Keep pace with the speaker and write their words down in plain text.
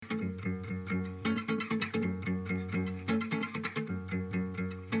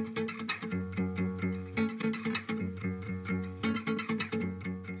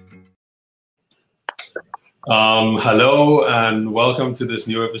Hello and welcome to this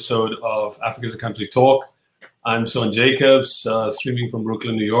new episode of Africa as a Country Talk. I'm Sean Jacobs, streaming from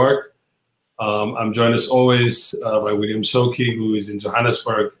Brooklyn, New York. I'm joined as always by William Shoki, who is in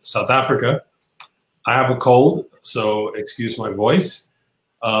Johannesburg, South Africa. I have a cold, so excuse my voice.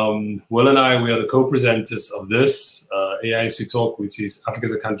 Will and I, we are the co-presenters of this AIC Talk, which is Africa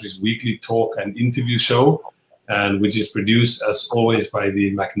as a Country's weekly talk and interview show, and which is produced as always by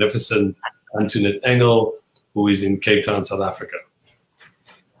the magnificent Antoinette Engel, who is in Cape Town, South Africa.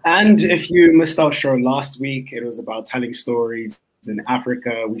 And if you missed our show last week, it was about telling stories in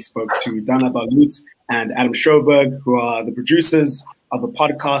Africa. We spoke to Dana Balut and Adam Schoberg, who are the producers of a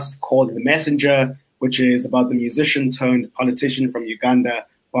podcast called The Messenger, which is about the musician turned politician from Uganda,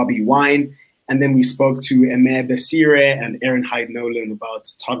 Bobby Wine. And then we spoke to Emir Besire and Aaron Hyde Nolan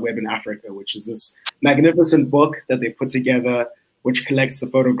about Todd Webb in Africa, which is this magnificent book that they put together, which collects the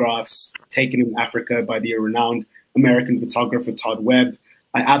photographs taken in Africa by the renowned American photographer Todd Webb.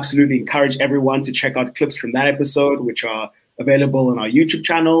 I absolutely encourage everyone to check out clips from that episode, which are available on our YouTube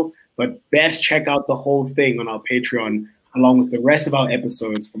channel, but best check out the whole thing on our Patreon, along with the rest of our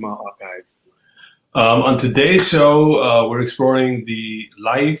episodes from our archive. On today's show, we're exploring the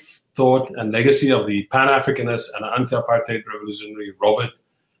life, thought, and legacy of the Pan-Africanist and anti-apartheid revolutionary Robert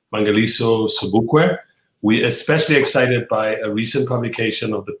Mangaliso Sobukwe. We're especially excited by a recent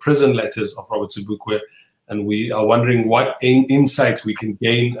publication of the prison letters of Robert Sobukwe, and we are wondering what insights we can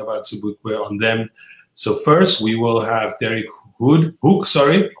gain about Sobukwe on them. So first, we will have Derek Hook,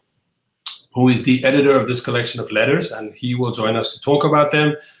 who is the editor of this collection of letters, and he will join us to talk about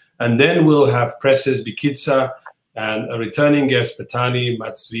them. And then we'll have Presses Bikitsa and a returning guest, Petani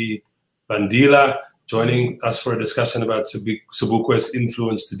Matsvi Bandila, joining us for a discussion about Sobukwe's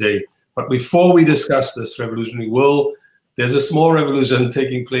influence today. But before we discuss this revolutionary world, there's a small revolution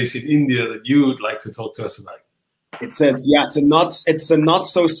taking place in India that you would like to talk to us about. It's a not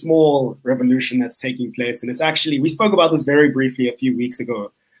so small revolution that's taking place. And it's actually, we spoke about this very briefly a few weeks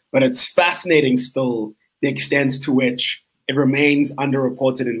ago, but it's fascinating still the extent to which it remains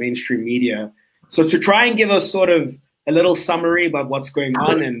underreported in mainstream media. So to try and give us sort of a little summary about what's going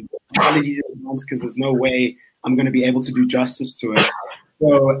on, and apologies in advance because there's no way I'm going to be able to do justice to it.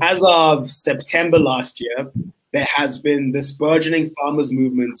 So as of September last year, there has been this burgeoning farmers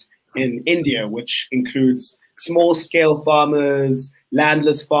movement in India, which includes small-scale farmers,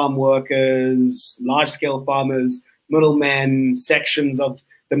 landless farm workers, large-scale farmers, middlemen, sections of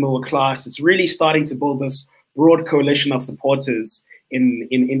the middle class. It's really starting to build this broad coalition of supporters in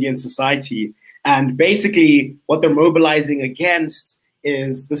Indian society. And basically what they're mobilizing against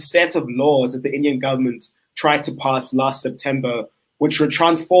is the set of laws that the Indian government tried to pass last September, which would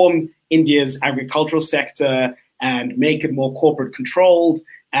transform India's agricultural sector and make it more corporate controlled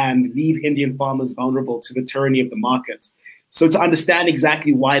and leave Indian farmers vulnerable to the tyranny of the market. So to understand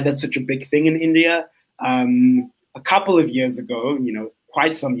exactly why that's such a big thing in India, a couple of years ago,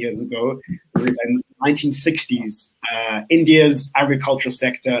 quite some years ago, in the 1960s, India's agricultural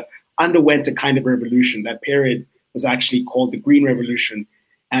sector underwent a kind of revolution. That period was actually called the Green Revolution.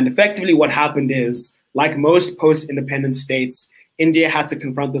 And effectively what happened is, like most post-independent states, India had to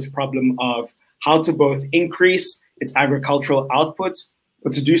confront this problem of how to both increase its agricultural output,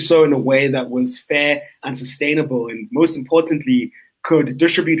 but to do so in a way that was fair and sustainable, and most importantly, could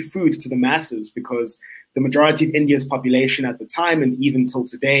distribute food to the masses, because the majority of India's population at the time, and even till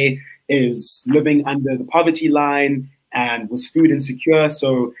today, is living under the poverty line and was food insecure.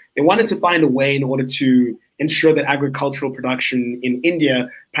 So they wanted to find a way in order to ensure that agricultural production in India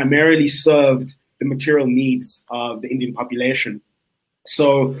primarily served the material needs of the Indian population.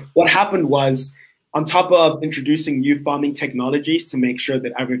 So what happened was, on top of introducing new farming technologies to make sure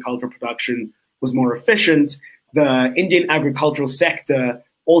that agricultural production was more efficient, the Indian agricultural sector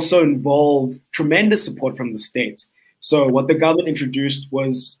also involved tremendous support from the state. So what the government introduced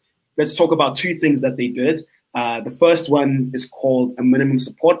was, let's talk about two things that they did. The first one is called a minimum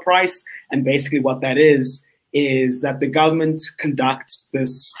support price. And basically what that is that the government conducts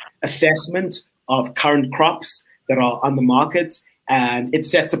this assessment of current crops that are on the market, and it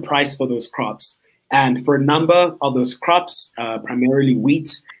sets a price for those crops. And for a number of those crops, primarily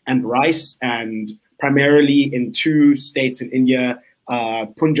wheat and rice, and primarily in two states in India,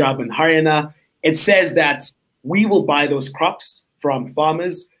 Punjab and Haryana, it says that we will buy those crops from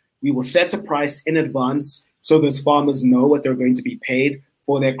farmers. We will set a price in advance so those farmers know what they're going to be paid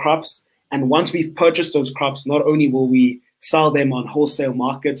for their crops. And once we've purchased those crops, not only will we sell them on wholesale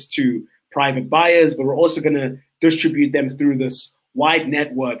markets to private buyers, but we're also going to distribute them through this wide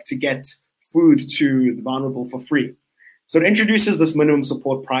network to get food to the vulnerable for free. So it introduces this minimum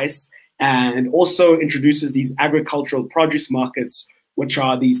support price. and also introduces these agricultural produce markets, which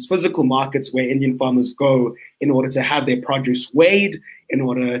are these physical markets where Indian farmers go in order to have their produce weighed, in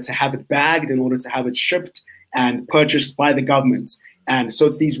order to have it bagged, in order to have it shipped and purchased by the government. And so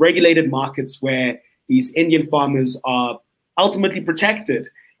it's these regulated markets where these Indian farmers are ultimately protected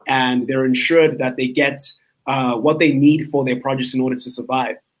and they're ensured that they get what they need for their produce in order to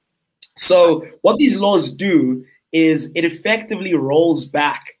survive. So what these laws do is it effectively rolls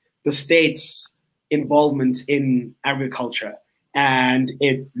back the state's involvement in agriculture, and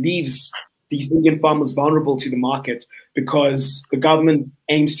it leaves these Indian farmers vulnerable to the market because the government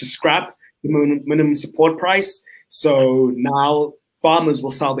aims to scrap the minimum support price. So now farmers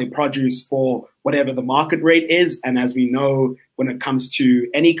will sell their produce for whatever the market rate is. And as we know, when it comes to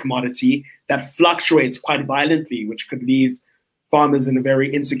any commodity, that fluctuates quite violently, which could leave farmers in a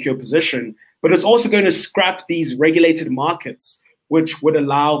very insecure position. But it's also going to scrap these regulated markets, which would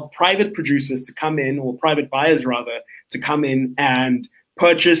allow private producers to come in, or private buyers rather, to come in and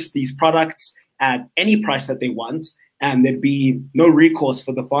purchase these products at any price that they want, and there'd be no recourse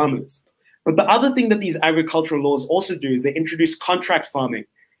for the farmers. But the other thing that these agricultural laws also do is they introduce contract farming.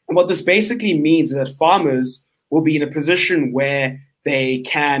 And what this basically means is that farmers will be in a position where they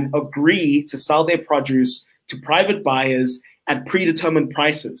can agree to sell their produce to private buyers at predetermined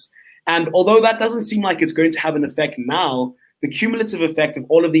prices. And although that doesn't seem like it's going to have an effect now, the cumulative effect of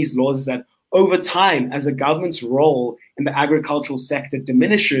all of these laws is that over time, as the government's role in the agricultural sector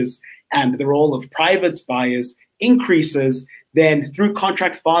diminishes and the role of private buyers increases, then through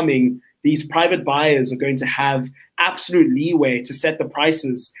contract farming, these private buyers are going to have absolute leeway to set the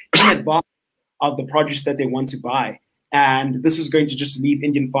prices in advance of the produce that they want to buy. And this is going to just leave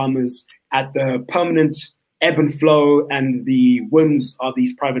Indian farmers at the permanent ebb and flow and the whims of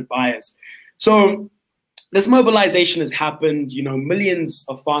these private buyers. So this mobilization has happened. You know, millions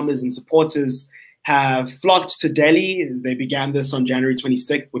of farmers and supporters have flocked to Delhi. They began this on January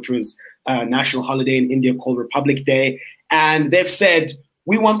 26th, which was a national holiday in India called Republic Day. And they've said,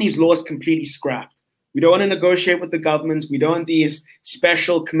 we want these laws completely scrapped. We don't want to negotiate with the government. We don't want these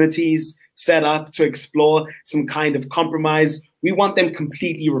special committees set up to explore some kind of compromise. We want them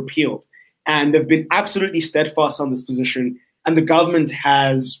completely repealed. And they've been absolutely steadfast on this position. And the government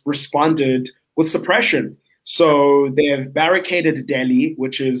has responded with suppression. So they've barricaded Delhi,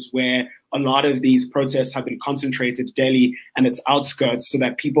 which is where a lot of these protests have been concentrated, Delhi and its outskirts, so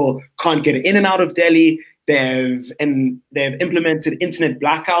that people can't get in and out of Delhi. They've implemented internet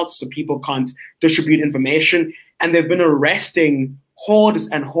blackouts so people can't distribute information. And they've been arresting hordes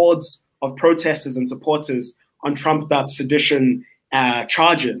and hordes of protesters and supporters on trumped-up sedition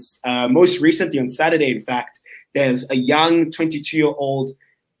charges. Most recently, on Saturday, in fact, there's a young 22-year-old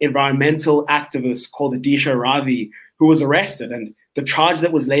environmental activist called Adisha Ravi who was arrested. And the charge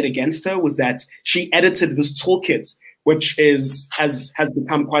that was laid against her was that she edited this toolkit, which has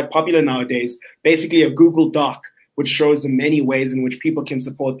become quite popular nowadays, basically a Google Doc, which shows the many ways in which people can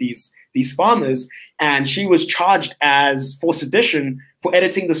support these farmers. And she was charged for sedition for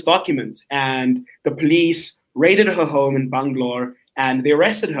editing this document. And the police raided her home in Bangalore and they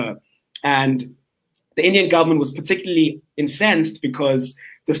arrested her. And the Indian government was particularly incensed because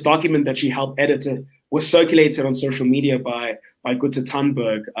this document that she helped edit was circulated on social media by Greta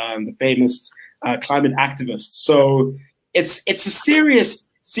Thunberg, the famous climate activist. So it's a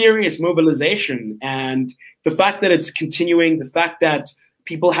serious mobilization. And the fact that it's continuing, the fact that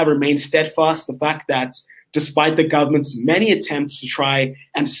people have remained steadfast, the fact that despite the government's many attempts to try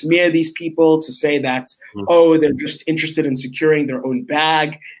and smear these people, to say that, they're just interested in securing their own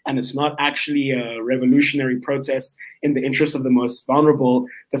bag, and it's not actually a revolutionary protest in the interest of the most vulnerable,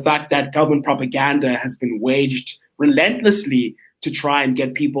 the fact that government propaganda has been waged relentlessly to try and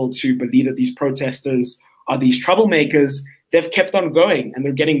get people to believe that these protesters are these troublemakers, they've kept on going and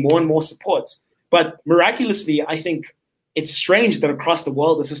they're getting more and more support. But miraculously, I think it's strange that across the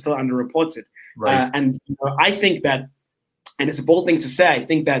world, this is still underreported. Right. And I think that, and it's a bold thing to say, I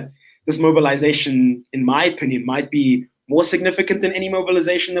think that this mobilization, in my opinion, might be more significant than any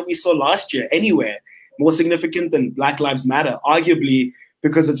mobilization that we saw last year anywhere, more significant than Black Lives Matter, arguably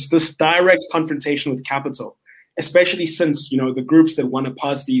because it's this direct confrontation with capital, especially since, the groups that want to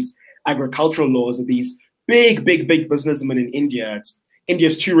pass these agricultural laws are these big businessmen in India. It's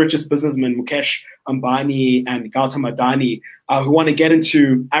India's two richest businessmen, Mukesh Ambani and Gautam Adani, who want to get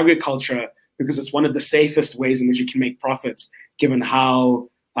into agriculture because it's one of the safest ways in which you can make profit, given how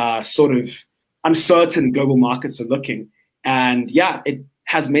sort of uncertain global markets are looking. And yeah, it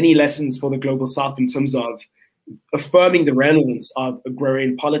has many lessons for the global South in terms of affirming the relevance of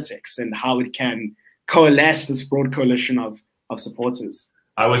agrarian politics and how it can coalesce this broad coalition of supporters.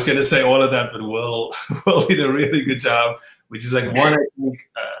 I was going to say all of that, but Will did a really good job, which is like one, I think,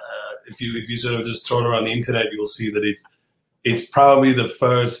 if you sort of just troll around the internet, you'll see that it's probably the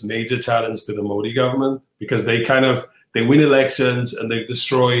first major challenge to the Modi government, because they win elections and they've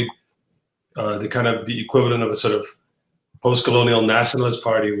destroyed the equivalent of a sort of post-colonial nationalist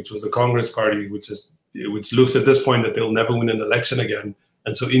party, which was the Congress party, which looks at this point that they'll never win an election again.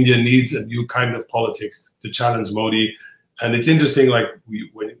 And so India needs a new kind of politics to challenge Modi. And it's interesting, like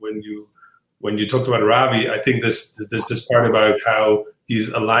when you talked about Ravi, I think there's this part about how these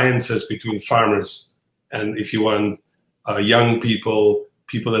alliances between farmers and, if you want, young people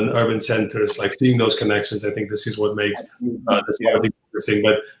in urban centers, like seeing those connections, I think this is what makes this politics interesting.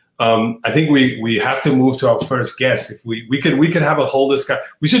 But I think we have to move to our first guest. If we could have a whole discussion.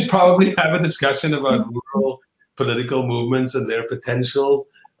 We should probably have a discussion about rural political movements and their potential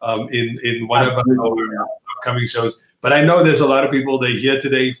in one of our upcoming shows. But I know there's a lot of people that are here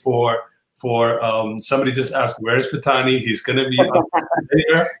today for somebody just asked, where's Patani? He's going to be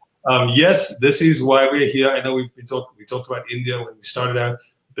here. Yes, this is why we're here. I know we talked about India when we started out,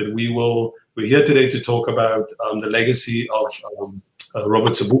 but we're here today to talk about the legacy of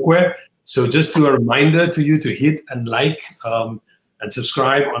Robert Sobukwe. So just a reminder to you to hit and like and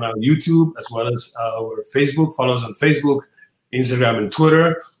subscribe on our YouTube, as well as our Facebook. Follow us on Facebook, Instagram, and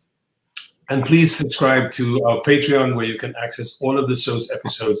Twitter. And please subscribe to our Patreon, where you can access all of the show's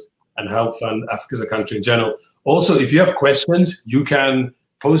episodes and help fund Africa as a country in general. Also, if you have questions, you can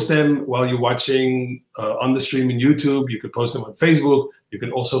post them while you're watching on the stream in YouTube. You can post them on Facebook. You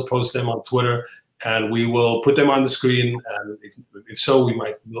can also post them on Twitter, and we will put them on the screen. And if so,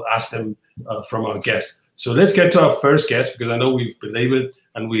 we'll ask them from our guests. So let's get to our first guest, because I know we've belabored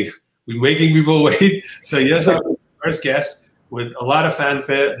and we're making people wait. So yes, our first guest with a lot of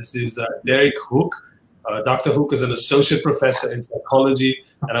fanfare. This is Derek Hook. Dr. Hook is an associate professor in psychology,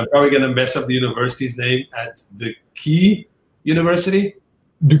 and I'm probably going to mess up the university's name, at the Key University.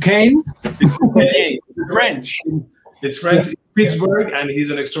 Duquesne. It's French. It's French. Yeah. Pittsburgh, and he's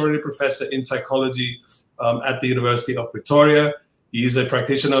an extraordinary professor in psychology at the University of Pretoria. He's a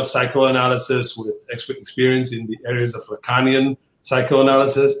practitioner of psychoanalysis with experience in the areas of Lacanian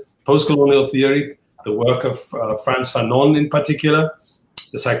psychoanalysis, post-colonial theory, the work of Frantz Fanon in particular,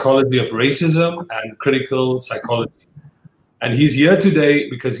 the psychology of racism, and critical psychology. And he's here today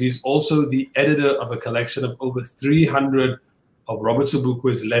because he's also the editor of a collection of over 300 of Robert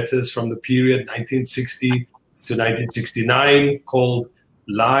Sobukwe's letters from the period 1960 to 1969, called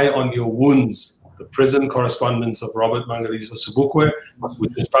Lie on Your Wounds, the prison correspondence of Robert Mangaliso Sobukwe,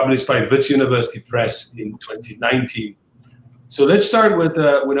 which was published by Wits University Press in 2019. So let's start with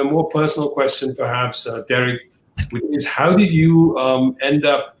a more personal question, perhaps, Derek, which is, how did you end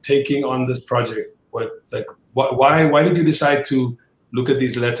up taking on this project? Why did you decide to look at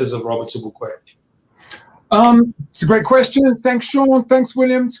these letters of Robert Sobukwe? It's a great question. Thanks, Sean. Thanks,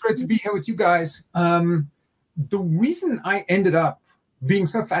 William. It's great to be here with you guys. The reason I ended up being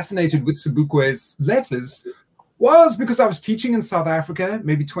so fascinated with Sobukwe's letters was because I was teaching in South Africa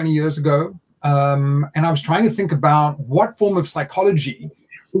maybe 20 years ago, and I was trying to think about what form of psychology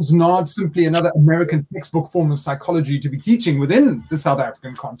is not simply another American textbook form of psychology to be teaching within the South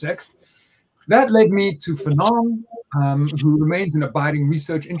African context. That led me to Fanon, who remains an abiding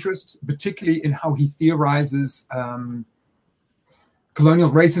research interest, particularly in how he theorizes colonial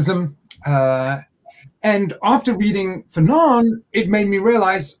racism. And after reading Fanon, it made me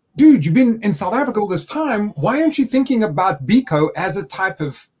realize, dude, you've been in South Africa all this time. Why aren't you thinking about Biko as a type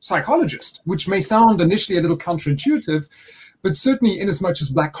of psychologist, which may sound initially a little counterintuitive, but certainly in as much as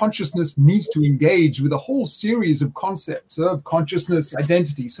Black consciousness needs to engage with a whole series of concepts of consciousness,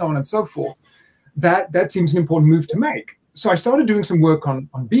 identity, so on and so forth, that seems an important move to make. So I started doing some work on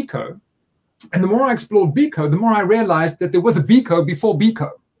Biko. And the more I explored Biko, the more I realized that there was a Biko before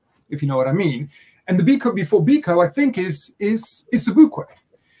Biko, if you know what I mean. And the Biko before Biko, I think, is Sobukwe.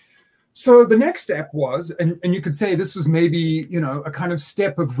 So the next step was, and you could say this was maybe, a kind of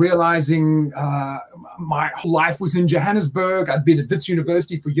step of realizing my whole life was in Johannesburg. I'd been at Wits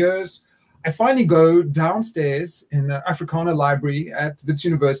University for years. I finally go downstairs in the Afrikaner library at Wits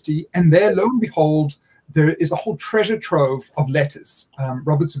University, and there, lo and behold, there is a whole treasure trove of letters,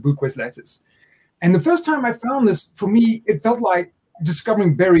 Robert Sobukwe's letters. And the first time I found this, for me, it felt like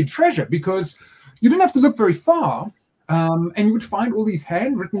discovering buried treasure, because you didn't have to look very far, and you would find all these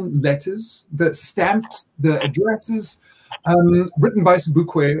handwritten letters, the stamps, the addresses, written by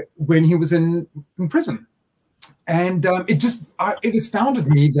Sobukwe when he was in prison. And it astounded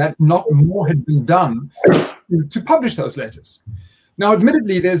me that not more had been done to publish those letters. Now,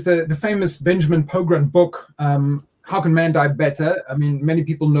 admittedly, there's the famous Benjamin Pogrund book, How Can Man Die Better? I mean, many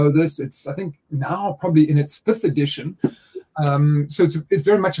people know this. It's, I think, now probably in its 5th edition. So it's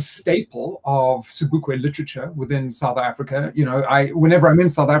very much a staple of Sobukwe literature within South Africa. You know, whenever I'm in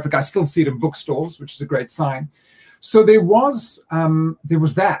South Africa, I still see it in bookstores, which is a great sign. So there was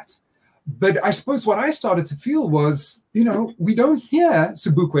that. But I suppose what I started to feel was, you know, we don't hear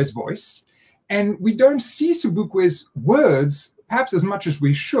Sobukwe's voice, and we don't see Sobukwe's words perhaps as much as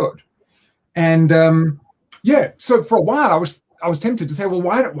we should. And yeah, so for a while I was tempted to say, well,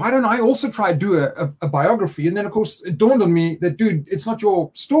 why don't I also try to do a biography? And then, of course, it dawned on me that, dude, it's not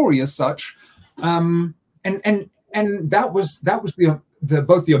your story as such. And that was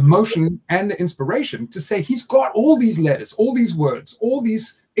both the emotion and the inspiration to say, he's got all these letters, all these words, all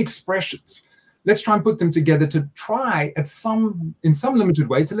these expressions. Let's try and put them together to try in some limited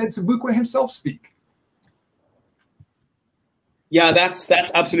way to let Sobukwe himself speak. Yeah, that's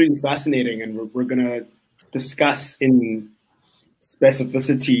absolutely fascinating, and we're gonna discuss in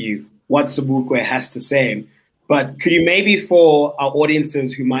specificity what Sobukwe has to say. But could you maybe, for our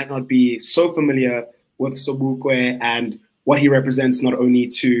audiences who might not be so familiar with Sobukwe and what he represents not only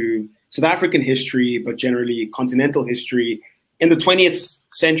to South African history, but generally continental history, in the 20th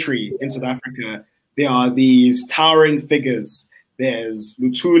century in South Africa, there are these towering figures. There's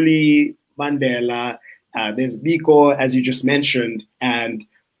Luthuli, Mandela, there's Biko, as you just mentioned. And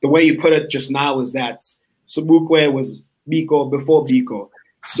the way you put it just now is that Sobukwe was Biko before Biko.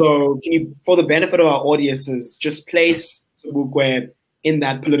 So can you, for the benefit of our audiences, just place Sobukwe in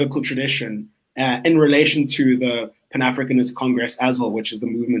that political tradition in relation to the Pan-Africanist Congress as well, which is the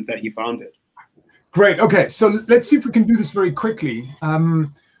movement that he founded? Great. Okay, so let's see if we can do this very quickly.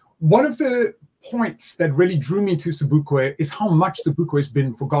 One of the points that really drew me to Sobukwe is how much Sobukwe has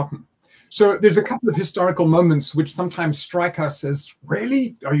been forgotten. So there's a couple of historical moments which sometimes strike us as,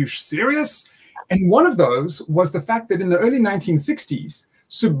 really? Are you serious? And one of those was the fact that in the early 1960s,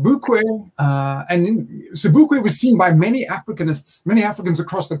 Sobukwe was seen by many Africanists, many Africans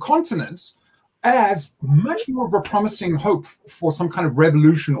across the continent, as much more of a promising hope for some kind of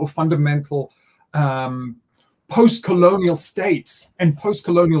revolution or fundamental post-colonial state and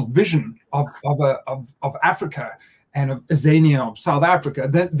post-colonial vision of Africa and of Azania, of South Africa,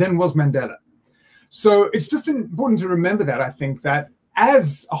 than was Mandela. So it's just important to remember that, I think, that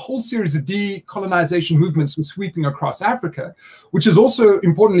as a whole series of decolonization movements were sweeping across Africa, which is also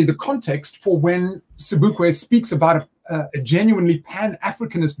importantly the context for when Sobukwe speaks about a genuinely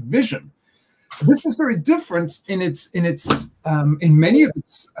Pan-Africanist vision. This is very different in many of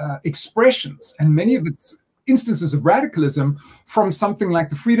its expressions and many of its instances of radicalism from something like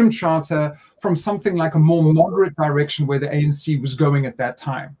the Freedom Charter, from something like a more moderate direction where the ANC was going at that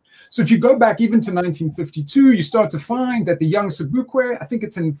time. So if you go back even to 1952, you start to find that the young Sobukwe, I think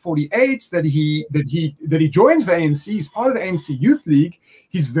it's in 48 that he joins the ANC. He's part of the ANC Youth League.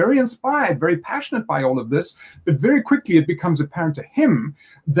 He's very inspired, very passionate by all of this, but very quickly it becomes apparent to him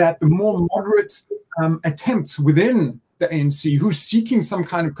that the more moderate attempts within the ANC, who's seeking some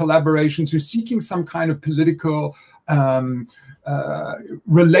kind of collaborations, who's seeking some kind of political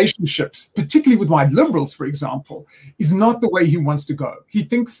relationships, particularly with white liberals, for example, is not the way he wants to go. He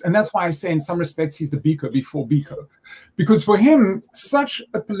thinks, and that's why I say in some respects he's the Biko before Biko, because for him, such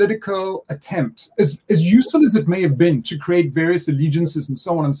a political attempt, as useful as it may have been to create various allegiances and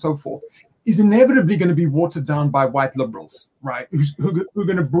so on and so forth, is inevitably going to be watered down by white liberals, right? Who are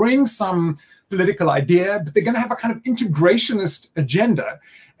going to bring some political idea, but they're going to have a kind of integrationist agenda.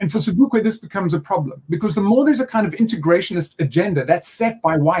 And for Sobukwe, this becomes a problem, because the more there's a kind of integrationist agenda that's set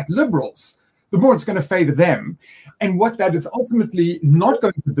by white liberals, the more it's going to favor them. And what that is ultimately not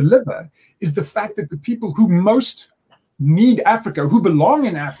going to deliver is the fact that the people who most need Africa, who belong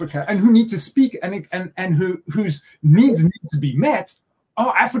in Africa, and who need to speak and whose needs need to be met,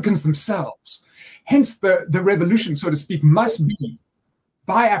 are Africans themselves. Hence, the revolution, so to speak, must be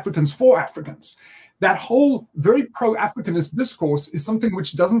by Africans for Africans. That whole very pro-Africanist discourse is something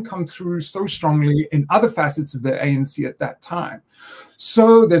which doesn't come through so strongly in other facets of the ANC at that time.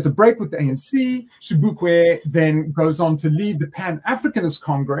 So there's a break with the ANC. Sobukwe then goes on to lead the Pan-Africanist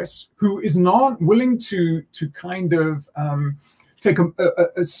Congress, who is not willing to kind of take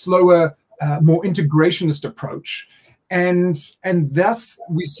a slower, more integrationist approach. And thus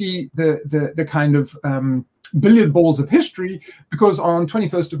we see the kind of billiard balls of history, because on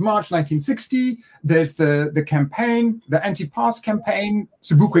 21st of March 1960, there's the campaign, the anti-pass campaign.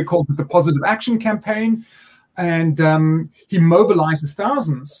 Sobukwe calls it the Positive Action Campaign. And he mobilizes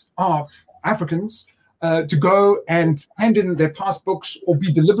thousands of Africans to go and hand in their passbooks or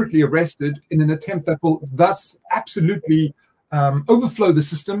be deliberately arrested in an attempt that will thus absolutely overflow the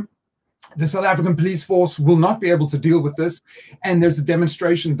system, The South African police force will not be able to deal with this. And there's a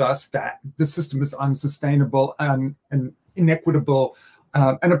demonstration thus that the system is unsustainable and inequitable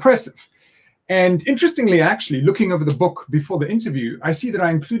and oppressive. And interestingly, actually, looking over the book before the interview, I see that I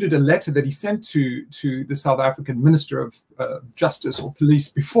included a letter that he sent to the South African Minister of Justice or Police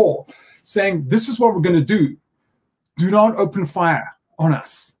before, saying, this is what we're going to do. Do not open fire on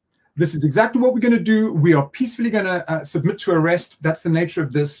us. This is exactly what we're going to do. We are peacefully going to submit to arrest. That's the nature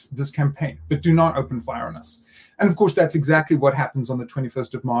of this campaign, but do not open fire on us. And of course, that's exactly what happens on the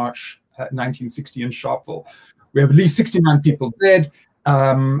 21st of March, 1960 in Sharpeville. We have at least 69 people dead.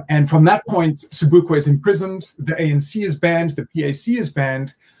 And from that point, Sobukwe is imprisoned. The ANC is banned. The PAC is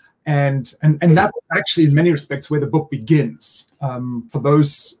banned. And that's actually, in many respects, where the book begins for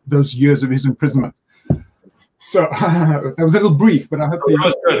those years of his imprisonment. So that was a little brief, but I hope that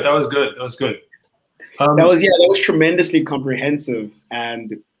was good. That was good. That was good. That was tremendously comprehensive,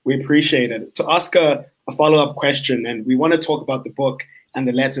 and we appreciate it. To ask a follow-up question, and we want to talk about the book and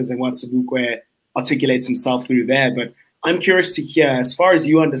the letters and what Sobukwe articulates himself through there, but I'm curious to hear, as far as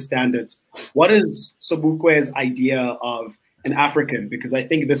you understand it, what is Sobukwe's idea of an African? Because I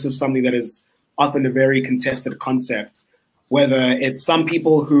think this is something that is often a very contested concept, whether it's some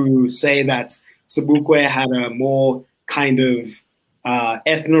people who say that Sobukwe had a more kind of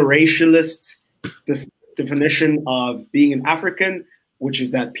ethno-racialist definition of being an African, which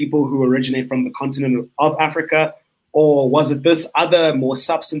is that people who originate from the continent of Africa, or was it this other more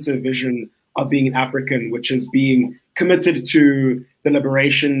substantive vision of being an African, which is being committed to the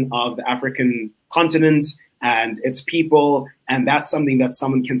liberation of the African continent and its people, and that's something that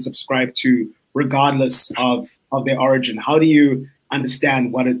someone can subscribe to regardless of their origin? How do you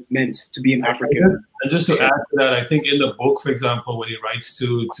understand what it meant to be an African? And just to add to that, I think in the book, for example, when he writes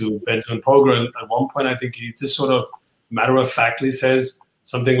to Benjamin Pogren, at one point I think he just sort of matter-of-factly says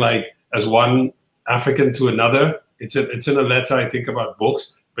something like, as one African to another. It's in a letter, I think, about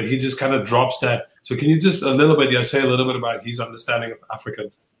books, but he just kind of drops that. So can you just say a little bit about his understanding of African?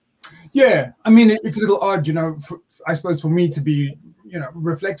 Yeah, I mean, it's a little odd, I suppose for me to be,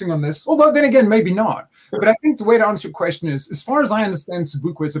 reflecting on this, although then again, maybe not. But I think the way to answer your question is, as far as I understand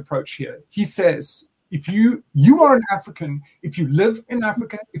Sobukwe's approach here, he says, if you are an African, if you live in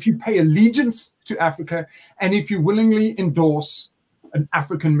Africa, if you pay allegiance to Africa, and if you willingly endorse an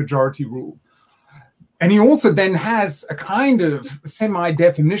African majority rule. And he also then has a kind of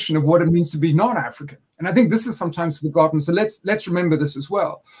semi-definition of what it means to be non-African. And I think this is sometimes forgotten. So let's remember this as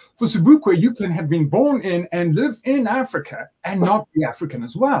well. For Sobukwe, you can have been born in and live in Africa and not be African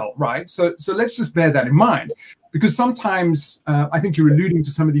as well, right? So let's just bear that in mind. Because sometimes I think you're alluding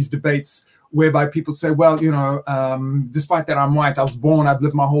to some of these debates whereby people say, well, despite that I'm white, I was born, I've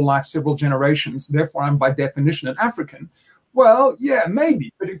lived my whole life, several generations, therefore I'm by definition an African. Well, yeah,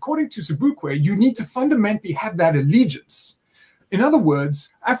 maybe. But according to Sobukwe, you need to fundamentally have that allegiance. In other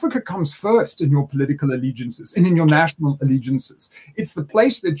words, Africa comes first in your political allegiances and in your national allegiances. It's the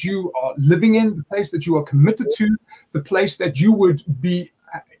place that you are living in, the place that you are committed to, the place that you would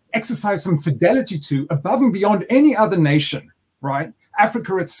exercise some fidelity to above and beyond any other nation, right?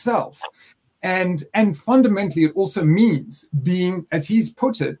 Africa itself. And fundamentally, it also means being, as he's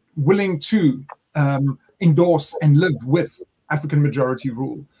put it, willing to endorse and live with African majority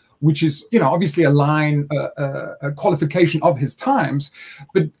rule, which is, obviously a qualification of his times,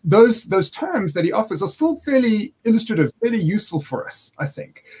 but those terms that he offers are still fairly illustrative, fairly useful for us, I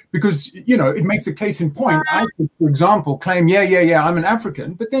think, because, it makes a case in point. I could, for example, claim, yeah, I'm an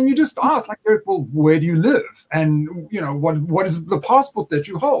African, but then you just ask, like, well, where do you live? And, what is the passport that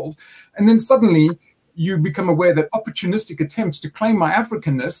you hold? And then suddenly you become aware that opportunistic attempts to claim my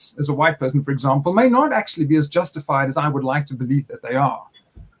Africanness as a white person, for example, may not actually be as justified as I would like to believe that they are.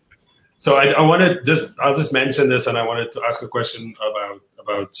 So I'll just mention this, and I wanted to ask a question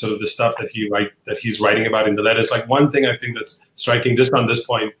about sort of the stuff that he's writing about in the letters. Like, one thing I think that's striking just on this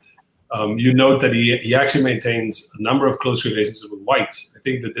point, you note that he actually maintains a number of close relationships with whites. I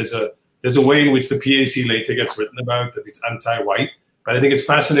think that there's a way in which the PAC later gets written about, that it's anti-white, but I think it's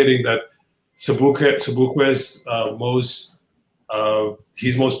fascinating that Sobukwe's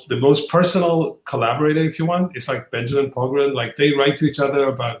the most personal collaborator, if you want. It's like Benjamin Pogren. Like, they write to each other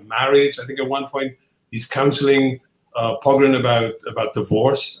about marriage. I think at one point he's counseling Pogren about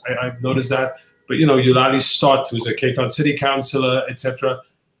divorce. I've noticed that. But Eulalie Stott, who's a Cape Town city councillor, etc.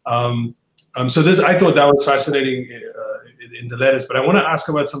 So I thought that was fascinating in the letters. But I want to ask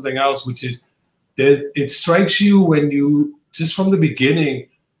about something else, which is it strikes you when you, just from the beginning,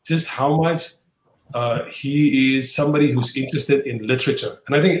 just how much he is somebody who's interested in literature.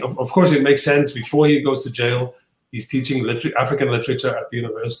 And I think, of course, it makes sense before he goes to jail. He's teaching African literature at the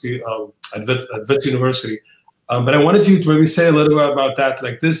university, at Wits University. But I wanted you to maybe say a little bit about that.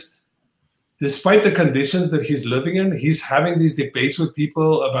 Like this, despite the conditions that he's living in, he's having these debates with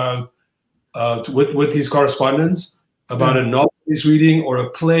people about, with his correspondence, about a novel he's reading or a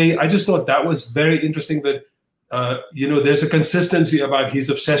play. I just thought that was very interesting that, there's a consistency about his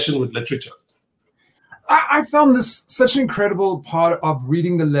obsession with literature. I found this such an incredible part of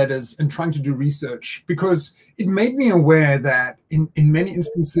reading the letters and trying to do research, because it made me aware that in many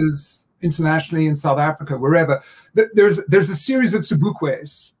instances, internationally, in South Africa, wherever, there's a series of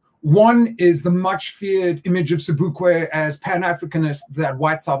Sobukwes. One is the much feared image of Sobukwe as Pan-Africanist that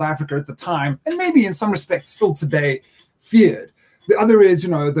white South Africa at the time, and maybe in some respects still today, feared. The other is,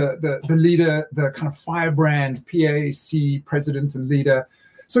 the leader, the kind of firebrand PAC president and leader.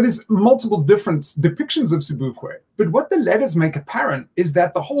 So there's multiple different depictions of Sobukwe. But what the letters make apparent is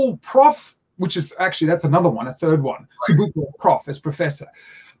that the whole prof, which is actually, that's another one, a third one, Sobukwe prof as professor.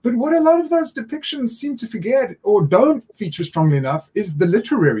 But what a lot of those depictions seem to forget or don't feature strongly enough is the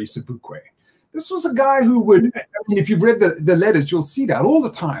literary Sobukwe. This was a guy who would, if you've read the letters, you'll see that all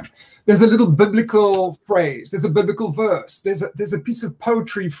the time. There's a little biblical phrase, there's a biblical verse, there's a piece of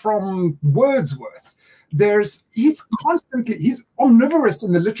poetry from Wordsworth. He's omnivorous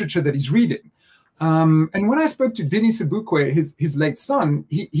in the literature that he's reading. And when I spoke to Denny Sobukwe, his late son,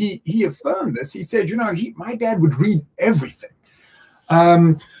 he affirmed this. He said, my dad would read everything.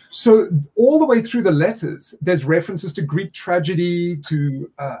 So all the way through the letters, there's references to Greek tragedy, to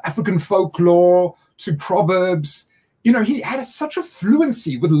African folklore, to proverbs. He had such a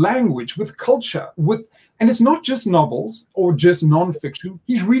fluency with language, with culture, and it's not just novels or just nonfiction.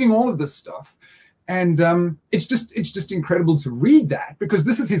 He's reading all of this stuff. And it's just incredible to read that, because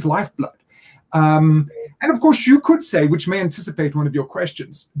this is his lifeblood. And of course, you could say, which may anticipate one of your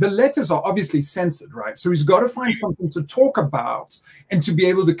questions, the letters are obviously censored, right? So he's got to find something to talk about and to be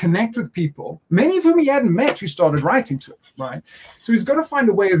able to connect with people, many of whom he hadn't met, who started writing to him, right? So he's got to find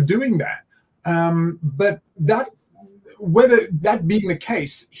a way of doing that. But whether that being the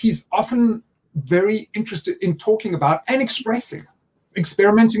case, he's often very interested in talking about and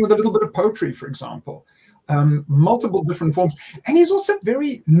experimenting with a little bit of poetry, for example. Multiple different forms, and he's also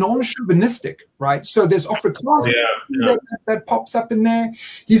very non-chauvinistic, right? So there's Afrikaans that pops up in there.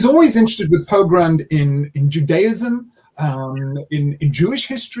 He's always interested with Pogrund in Judaism, in Jewish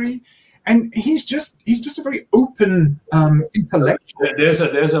history, and he's just a very open intellectual.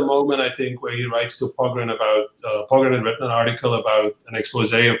 There's a moment, I think, where he writes to Pogrund about Pogrund had written an article about an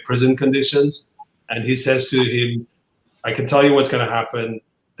expose of prison conditions, and he says to him, "I can tell you what's going to happen.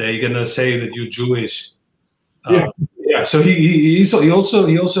 They're going to say that you're Jewish." So he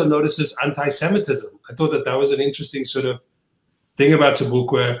also notices anti-Semitism. I thought that was an interesting sort of thing about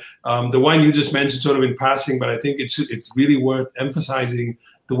Sobukwe. The one you just mentioned sort of in passing, but I think it's really worth emphasizing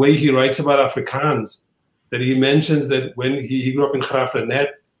the way he writes about Afrikaans. That he mentions that when he grew up in Graaff-Reinet,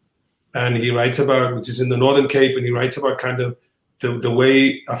 and he writes about, which is in the Northern Cape, and he writes about kind of the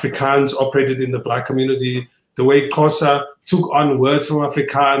way Afrikaans operated in the Black community, the way Xhosa took on words from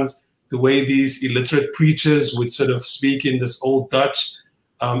Afrikaans, the way these illiterate preachers would sort of speak in this old Dutch.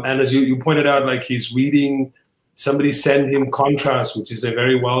 And as you pointed out, like he's reading, somebody sent him Contrast, which is a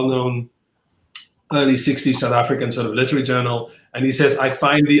very well-known early 60s South African sort of literary journal. And he says, "I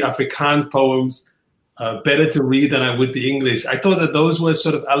find the Afrikaans poems better to read than I would the English." I thought that those were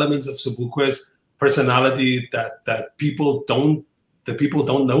sort of elements of Sobukwe's personality that people don't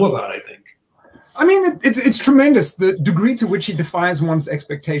know about, I think. I mean, it's tremendous, the degree to which he defies one's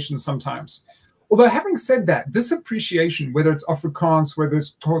expectations sometimes. Although having said that, this appreciation, whether it's Afrikaans, whether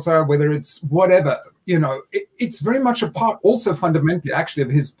it's Xhosa, whether it's whatever, it's very much a part also fundamentally actually of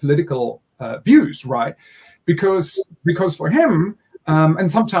his political views, right? Because for him,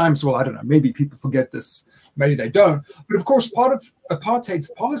 and sometimes, well, I don't know, maybe people forget this, maybe they don't. But of course, part of apartheid's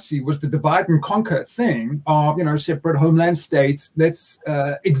policy was the divide and conquer thing of, separate homeland states. Let's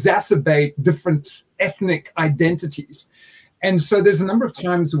exacerbate different ethnic identities. And so there's a number of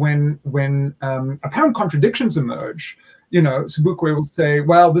times when apparent contradictions emerge. Sobukwe will say,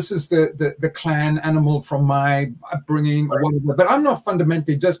 well, this is the clan animal from my upbringing or whatever, but I'm not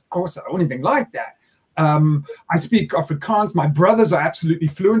fundamentally just Xhosa or anything like that. I speak Afrikaans. My brothers are absolutely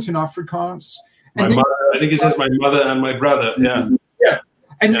fluent in Afrikaans. I think he says my mother and my brother. Yeah. Yeah.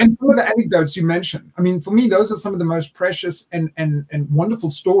 And some of the anecdotes you mentioned, I mean, for me, those are some of the most precious and wonderful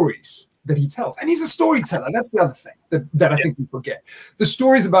stories that he tells. And he's a storyteller. That's the other thing that I think we forget. The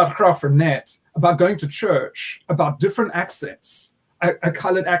stories about Graaff-Reinet, about going to church, about different accents, a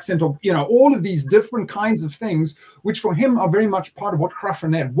colored accent, or, all of these different kinds of things, which for him are very much part of what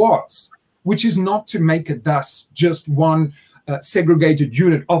Graaff-Reinet was. which is not to make it thus just one segregated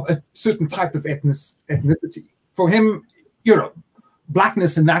unit of a certain type of ethnicity. For him,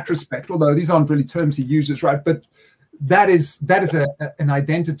 blackness in that respect, although these aren't really terms he uses, right? But that is an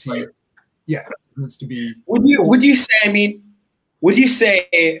identity. Yeah, needs to be. Would you say?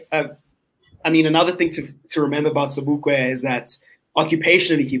 Another thing to remember about Sobukwe is that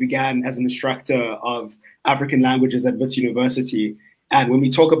occupationally he began as an instructor of African languages at Wits University. And when we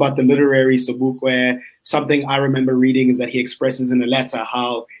talk about the literary Sobukwe, something I remember reading is that he expresses in a letter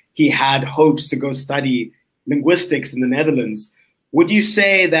how he had hopes to go study linguistics in the Netherlands. Would you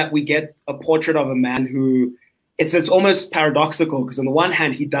say that we get a portrait of a man who, it's almost paradoxical, because on the one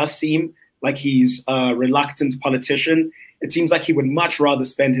hand, he does seem like he's a reluctant politician. It seems like he would much rather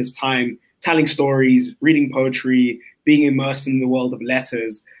spend his time telling stories, reading poetry, being immersed in the world of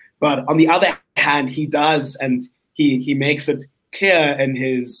letters. But on the other hand, he does, and he makes it clear in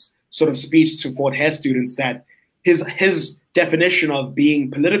his sort of speech to Fort Hare students that his definition of being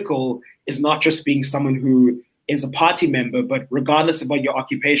political is not just being someone who is a party member, but regardless of what your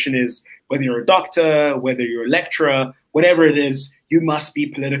occupation is, whether you're a doctor, whether you're a lecturer, whatever it is, you must be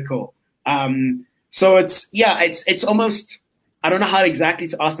political. So it's almost, I don't know how exactly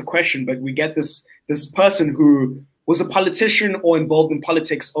to ask the question, but we get this person who was a politician or involved in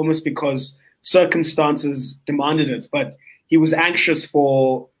politics almost because circumstances demanded it, but he was anxious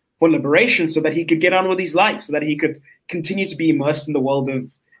for liberation so that he could get on with his life, so that he could continue to be immersed in the world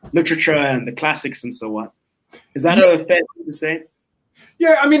of literature and the classics and so on. Is that a fair thing to say?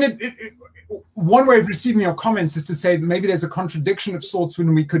 Yeah, I mean, one way of receiving your comments is to say maybe there's a contradiction of sorts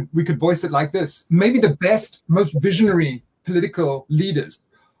when we could voice it like this. Maybe the best, most visionary political leaders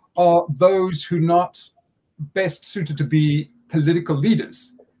are those who are not best suited to be political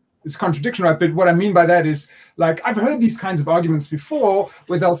leaders. It's a contradiction, right? But what I mean by that is, like, I've heard these kinds of arguments before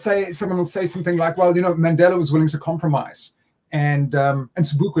where someone will say something like, well, Mandela was willing to compromise and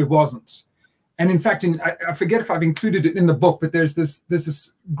Sobukwe wasn't. And in fact, I forget if I've included it in the book, but there's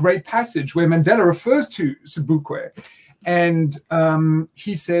this great passage where Mandela refers to Sobukwe, and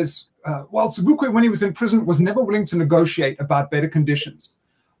he says, well, Sobukwe, when he was in prison, was never willing to negotiate about better conditions.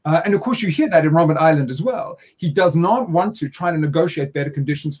 And of course, you hear that in Robben Island as well. He does not want to try to negotiate better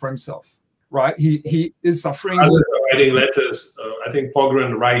conditions for himself, right? He is suffering. Others are writing letters. I think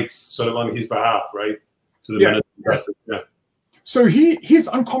Pogren writes sort of on his behalf, right, to the Minister of Justice. Yeah. So he's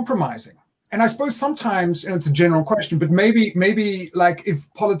uncompromising. And I suppose sometimes, it's a general question, but maybe like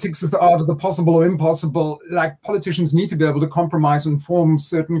if politics is the art of the possible or impossible, like politicians need to be able to compromise and form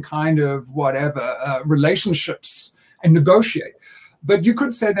certain kind of relationships and negotiate. But you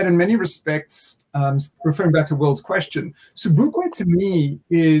could say that in many respects, referring back to Will's question, Sobukwe to me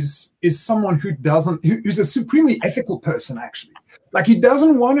is someone who's a supremely ethical person, actually. Like, he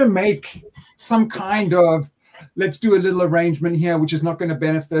doesn't want to make some kind of, let's do a little arrangement here, which is not going to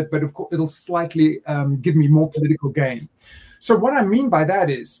benefit, but of course it'll slightly give me more political gain. So what I mean by that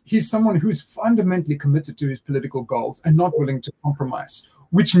is he's someone who's fundamentally committed to his political goals and not willing to compromise,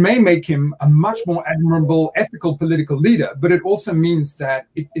 which may make him a much more admirable, ethical political leader, but it also means that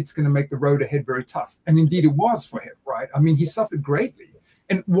it's going to make the road ahead very tough. And indeed it was for him, right? I mean, he suffered greatly.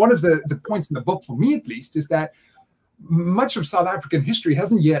 And one of the points in the book, for me at least, is that much of South African history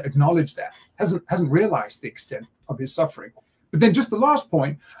hasn't yet acknowledged that, hasn't realized the extent of his suffering. But then just the last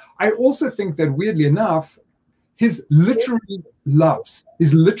point, I also think that weirdly enough, his literary loves,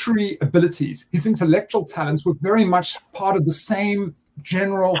 his literary abilities, his intellectual talents were very much part of the same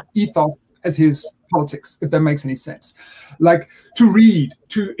general ethos as his politics, if that makes any sense. Like, to read,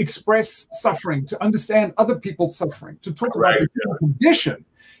 to express suffering, to understand other people's suffering, to talk about the human condition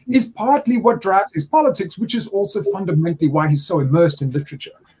is partly what drives his politics, which is also fundamentally why he's so immersed in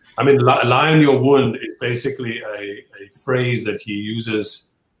literature. I mean, lie on your wound is basically a phrase that he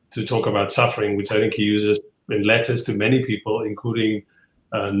uses to talk about suffering, which I think he uses in letters to many people, including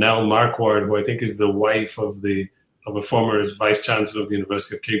Nell Marquardt, who I think is the wife of a former vice chancellor of the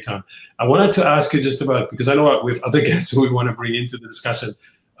University of Cape Town. I wanted to ask you just about, because I know we have other guests who we want to bring into the discussion.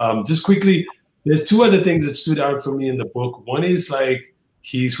 Just quickly, there's two other things that stood out for me in the book. One is like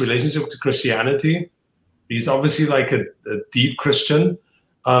his relationship to Christianity. He's obviously like a deep Christian.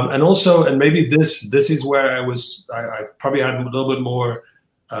 And also, and maybe this is where I probably had a little bit more,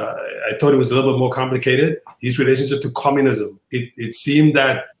 I thought it was a little bit more complicated, his relationship to communism. It seemed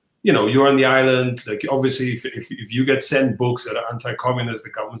that, you're on the island, like obviously if you get sent books that are anti-communist, the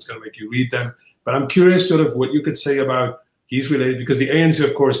government's going to make you read them. But I'm curious sort of what you could say about his related, because the ANC,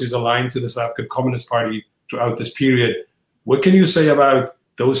 of course, is aligned to the South African Communist Party throughout this period. What can you say about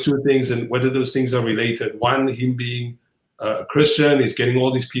those two things and whether those things are related? One, him being a Christian. He's getting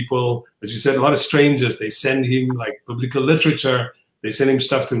all these people, as you said, a lot of strangers. They send him like biblical literature. They send him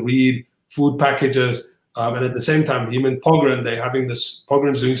stuff to read, food packages. And at the same time, him and Pogren,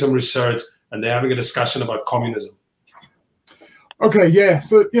 Pogren's doing some research, and they're having a discussion about communism. Okay, yeah,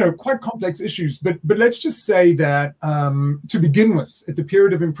 so, quite complex issues, but let's just say that to begin with, at the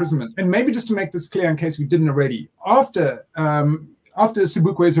period of imprisonment, and maybe just to make this clear in case we didn't already, after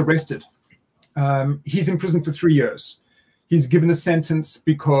Sobukwe is arrested, he's in prison for 3 years. He's given a sentence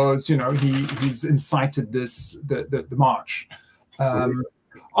because, he's incited the march.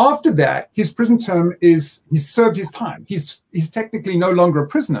 After that, his prison term he's served his time. He's technically no longer a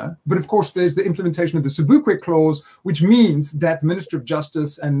prisoner, but of course there's the implementation of the Sobukwe Clause, which means that the Minister of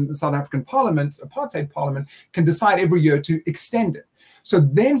Justice and the South African Parliament, Apartheid Parliament, can decide every year to extend it. So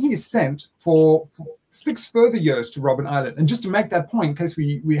then he is sent for 6 further years to Robben Island. And just to make that point, in case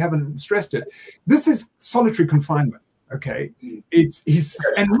we haven't stressed it, this is solitary confinement. Okay,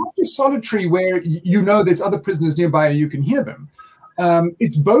 and not just solitary where there's other prisoners nearby and you can hear them.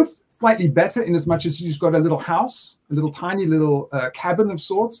 It's both slightly better in as much as you've got a little house, a little tiny little cabin of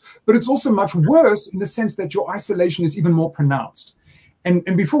sorts, but it's also much worse in the sense that your isolation is even more pronounced.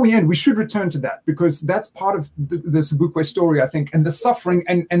 And before we end, we should return to that because that's part of the Sobukwe story, I think, and the suffering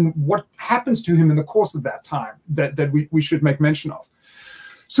and what happens to him in the course of that time that we should make mention of.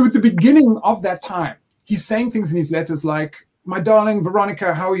 So at the beginning of that time, he's saying things in his letters like, "My darling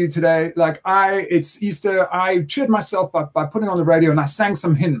Veronica, how are you today? It's Easter. I cheered myself up by putting on the radio and I sang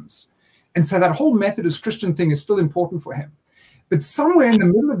some hymns." And so that whole Methodist Christian thing is still important for him. But somewhere in the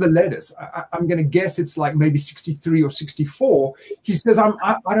middle of the letters, I'm going to guess it's like maybe 63 or 64, he says,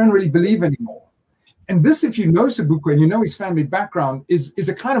 I don't really believe anymore. And this, if you know Sobukwe and you know his family background, is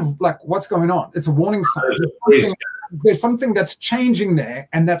a kind of like, what's going on? It's a warning sign. There's something that's changing there,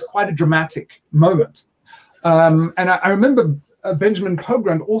 and that's quite a dramatic moment. And I remember Benjamin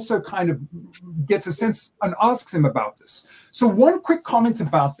Pogren also kind of gets a sense and asks him about this. So one quick comment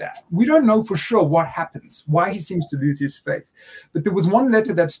about that. We don't know for sure what happens, why he seems to lose his faith. But there was one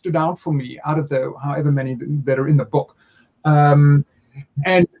letter that stood out for me out of the however many that are in the book. And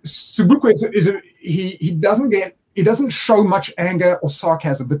Sobukwe he doesn't show much anger or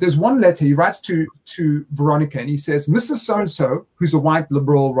sarcasm, but there's one letter he writes to Veronica, and he says, "Mrs. So-and-so," who's a white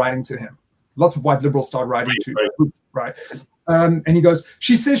liberal writing to him. Lots of white liberals start writing to, right? And he goes,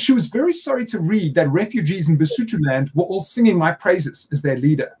 "She says she was very sorry to read that refugees in Basotho land were all singing my praises as their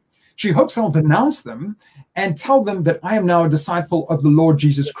leader. She hopes I'll denounce them and tell them that I am now a disciple of the Lord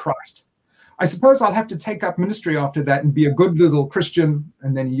Jesus Christ. I suppose I'll have to take up ministry after that and be a good little Christian."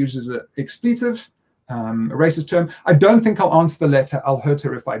 And then he uses an expletive, a racist term. "I don't think I'll answer the letter. I'll hurt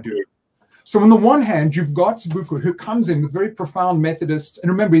her if I do." So on the one hand, you've got Sobukwe, who comes in with very profound Methodist,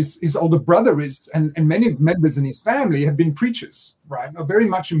 and remember his older brother is, and many members in his family have been preachers, right? Are very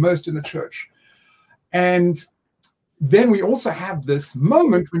much immersed in the church. And then we also have this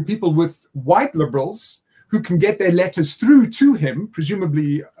moment when people with white liberals who can get their letters through to him,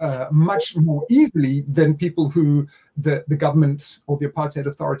 presumably much more easily than people who the government or the apartheid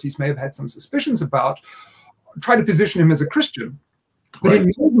authorities may have had some suspicions about, try to position him as a Christian. But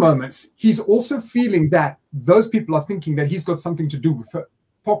in those moments, he's also feeling that those people are thinking that he's got something to do with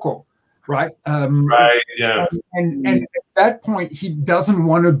Poko, right? Yeah. And at that point, he doesn't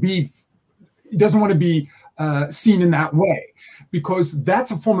want to be seen in that way, because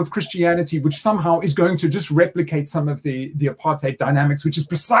that's a form of Christianity which somehow is going to just replicate some of the apartheid dynamics, which is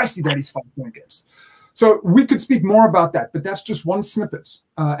precisely that he's fighting against. So we could speak more about that, but that's just one snippet.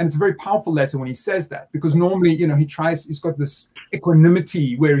 And it's a very powerful letter when he says that, because normally, he's got this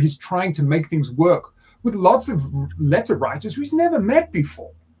equanimity where he's trying to make things work with lots of letter writers who he's never met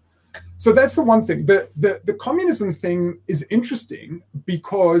before. So that's the one thing. The communism thing is interesting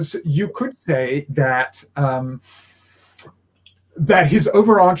because you could say that that his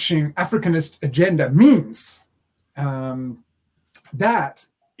overarching Africanist agenda means that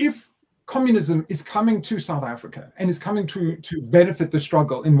if communism is coming to South Africa and is coming to benefit the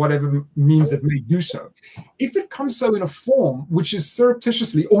struggle in whatever means it may do so, if it comes so in a form which is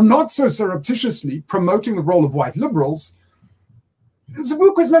surreptitiously or not so surreptitiously promoting the role of white liberals,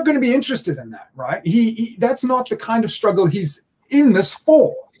 Sobukwe is not going to be interested in that, right? That's not the kind of struggle he's in this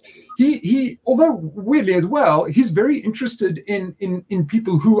for. He although weirdly as well, he's very interested in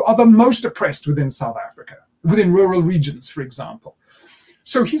people who are the most oppressed within South Africa, within rural regions, for example.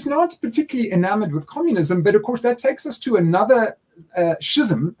 So he's not particularly enamored with communism, but of course that takes us to another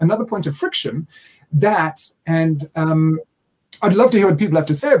schism, another point of friction and I'd love to hear what people have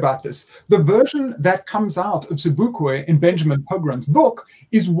to say about this. The version that comes out of Sobukwe in Benjamin Pogren's book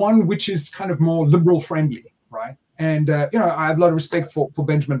is one which is kind of more liberal friendly, right? And I have a lot of respect for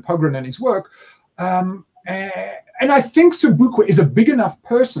Benjamin Pogren and his work. And I think Sobukwe is a big enough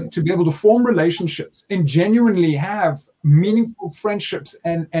person to be able to form relationships and genuinely have meaningful friendships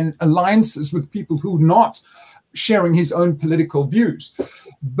and alliances with people who are not sharing his own political views.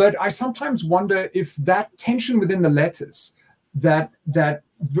 But I sometimes wonder if that tension within the letters that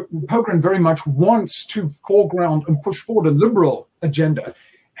Pogren very much wants to foreground and push forward a liberal agenda.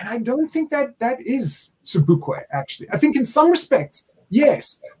 And I don't think that is Sobukwe, actually. I think in some respects,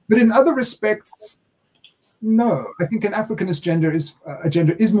 yes, but in other respects, no. I think an Africanist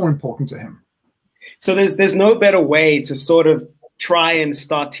agenda is more important to him. So there's no better way to sort of try and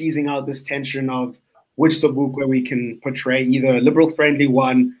start teasing out this tension of which Sobukwe we can portray, either a liberal-friendly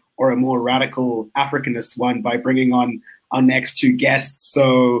one or a more radical Africanist one, by bringing on our next two guests.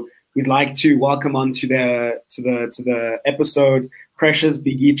 So we'd like to welcome onto the episode Precious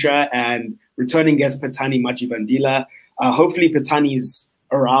Bigitra and returning guest Phethani Majivandila. Hopefully Phethani's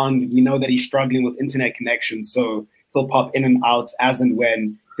around. We know that he's struggling with internet connections, so he'll pop in and out as and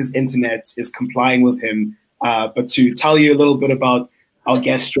when his internet is complying with him. But to tell you a little bit about our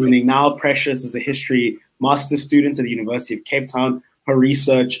guest joining now, Precious is a history master's student at the University of Cape Town. Her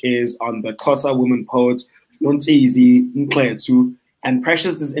research is on the Xhosa women poet Nontsizi Mxwethu, and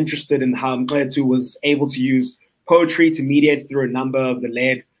Precious is interested in how Mxwethu was able to use poetry to mediate through a number of the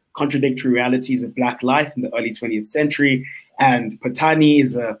layered contradictory realities of Black life in the early 20th century. And Phethani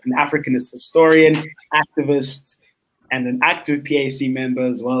is an Africanist historian, activist, and an active PAC member,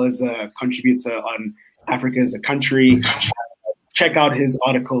 as well as a contributor on Africa as a Country. Check out his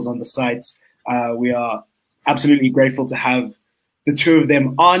articles on the site. We are absolutely grateful to have the two of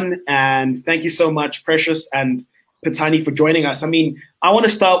them on. And thank you so much, Precious and Phethani, for joining us. I mean, I want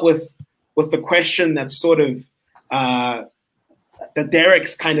to start with the question that's sort of that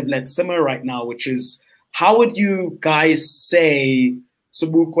Derek's kind of let simmer right now, which is, how would you guys say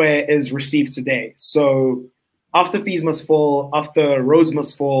Sobukwe is received today? So after Fees Must Fall, after Rhodes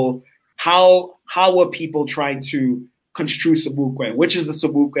Must Fall, how are people trying to construe Sobukwe? Which is the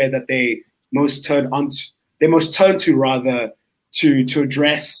Sobukwe that they most turn to rather to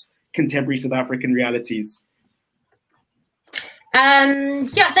address contemporary South African realities?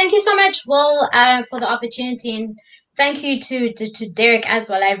 Thank you so much, Will, for the opportunity, and thank you to Derek as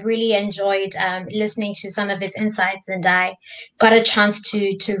well. I've really enjoyed listening to some of his insights, and I got a chance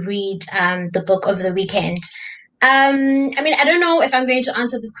to read the book over the weekend. I mean, I don't know if I'm going to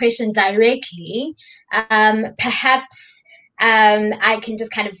answer this question directly. Perhaps I can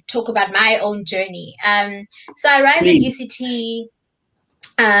just kind of talk about my own journey. So I arrived at UCT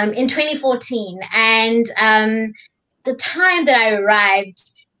in 2014, and the time that I arrived,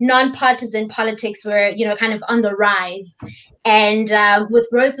 non-partisan politics were, kind of on the rise. And with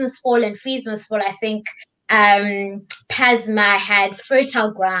Rhodes Must Fall and Fees Must Fall, I think PASMA had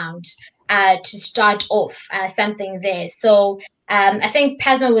fertile ground to start off something there. So I think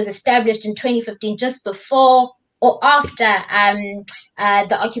PASMA was established in 2015, just before or after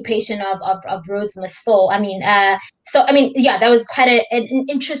the occupation of Rhodes Must Fall. That was quite an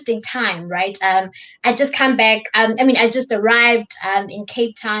interesting time, right? I just come back. I just arrived in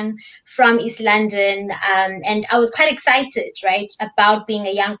Cape Town from East London, and I was quite excited, right, about being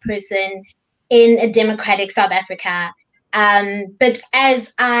a young person in a democratic South Africa. But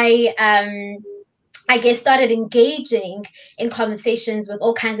as I guess started engaging in conversations with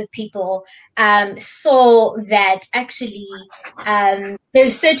all kinds of people, saw that actually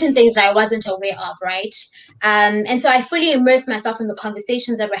there's certain things that I wasn't aware of, right? And so I fully immersed myself in the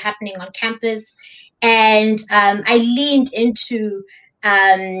conversations that were happening on campus, and I leaned into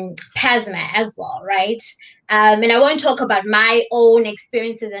PASMA as well, right? And I won't talk about my own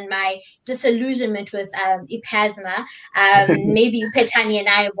experiences and my disillusionment with PASMA. Maybe Phethani and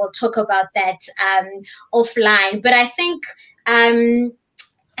I will talk about that offline. But I think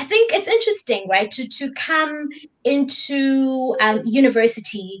it's interesting, right, to come into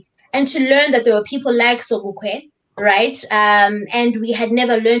university and to learn that there were people like Sobukwe, right? And we had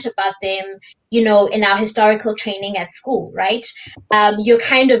never learned about them, in our historical training at school, right? You're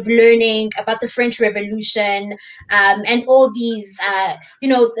kind of learning about the French Revolution, and all these,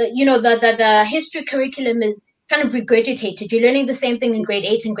 the history curriculum is kind of regurgitated. You're learning the same thing in grade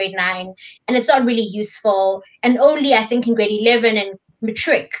 8 and grade 9, and it's not really useful. And only, I think, in grade 11 and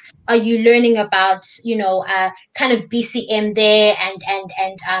matric are you learning about, kind of BCM there and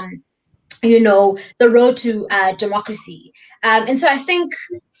the road to democracy. And so I think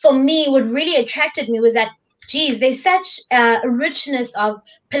for me, what really attracted me was that, geez, there's such a richness of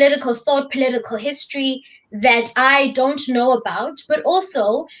political thought, political history, that I don't know about. But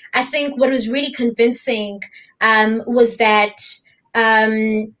also, I think what was really convincing was that,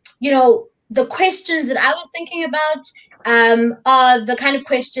 the questions that I was thinking about are the kind of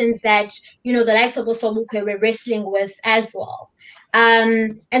questions that, the likes of Sobukwe were wrestling with as well.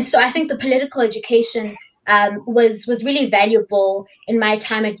 And so I think the political education was really valuable in my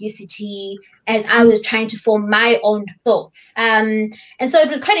time at UCT as I was trying to form my own thoughts. And so it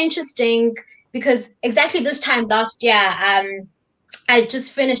was quite interesting because exactly this time last year, I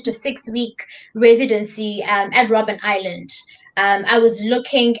just finished a 6-week residency at Robben Island. I was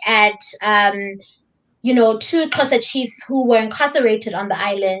looking at, 2 Xhosa chiefs who were incarcerated on the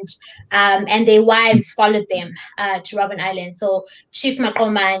island, and their wives followed them to Robben Island. So Chief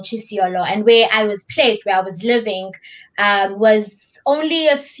Maqoma and Chief Siolo. And where I was placed, where I was living, was only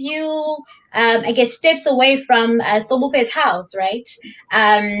a few, steps away from Sobukwe's house, right?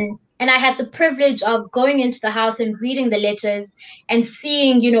 And I had the privilege of going into the house and reading the letters and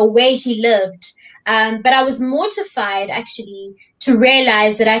seeing, where he lived. But I was mortified, actually, to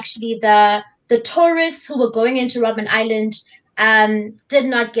realize that actually the tourists who were going into Robben Island did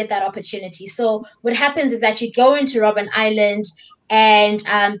not get that opportunity. So what happens is that you go into Robben Island and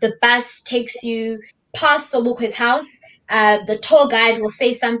the bus takes you past Sobukwe's house. The tour guide will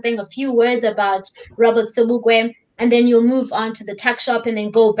say something, a few words about Robert Sobukwe, and then you'll move on to the tuck shop and then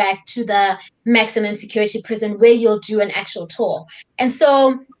go back to the maximum security prison where you'll do an actual tour. And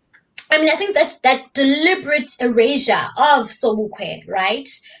so, I think that deliberate erasure of Sobukwe, right,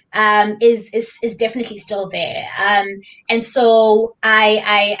 is definitely still there. And so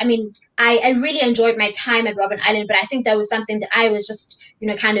I really enjoyed my time at Robben Island, but I think that was something that I was just,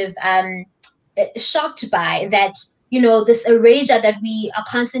 kind of shocked by, that, this erasure that we are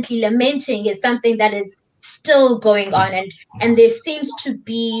constantly lamenting is something that is still going on, and there seems to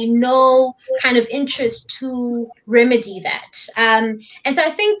be no kind of interest to remedy that. And so I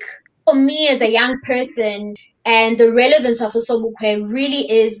think for me as a young person, and the relevance of Sobukwe really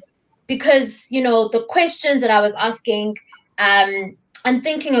is because, the questions that I was asking and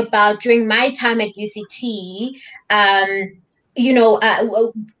thinking about during my time at UCT, I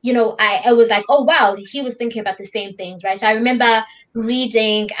was like, oh, wow, he was thinking about the same things, right? So I remember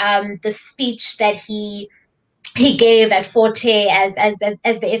reading the speech that he gave at Forte as the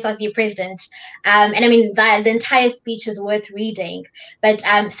SRC president. And the entire speech is worth reading. But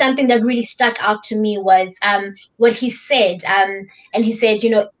something that really stuck out to me was what he said. And he said,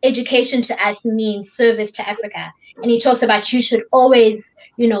 education to us means service to Africa. And he talks about you should always,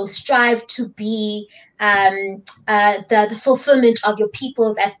 strive to be the fulfillment of your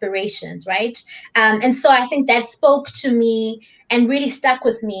people's aspirations, right? And so I think that spoke to me and really stuck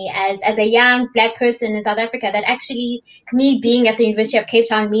with me as a young Black person in South Africa, that actually me being at the University of Cape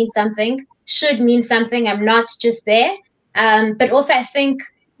Town means something, should mean something. I'm not just there. But also I think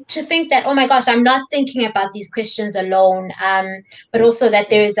to think that, oh my gosh, I'm not thinking about these questions alone, but also that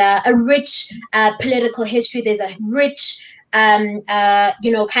there is a rich political history. There's a rich kind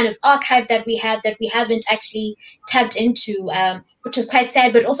of archive that we haven't actually tapped into, which is quite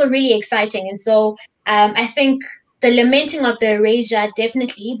sad, but also really exciting. And so I think the lamenting of the erasure,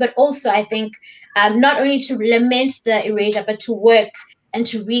 definitely, but also I think not only to lament the erasure, but to work and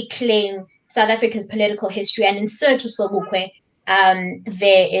to reclaim South Africa's political history and insert Sobukwe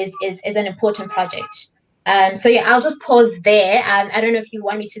there is an important project. So yeah, I'll just pause there. I don't know if you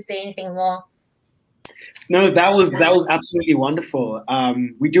want me to say anything more. No, that was absolutely wonderful.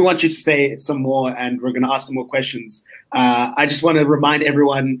 We do want you to say some more, and we're going to ask some more questions. I just want to remind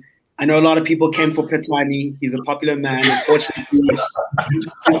everyone, I know a lot of people came for Phethani. He's a popular man. Unfortunately,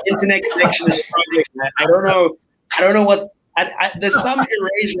 his internet connection is struggling. I don't know what's. There's some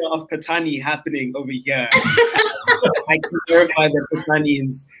erasure of Phethani happening over here. I can verify that Phethani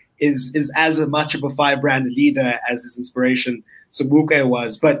is as much of a firebrand leader as his inspiration Sobukwe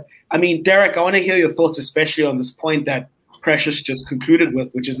was. But I mean, Derek, I want to hear your thoughts, especially on this point that Precious just concluded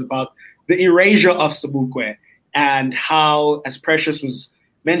with, which is about the erasure of Sobukwe and how, as Precious was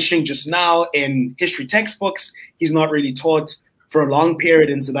mentioning just now, in history textbooks, he's not really taught for a long period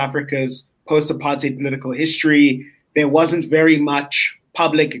in South Africa's post-apartheid political history. There wasn't very much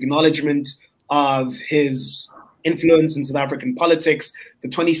public acknowledgement of his influence in South African politics. The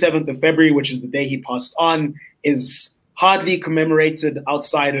 27th of February, which is the day he passed on, is hardly commemorated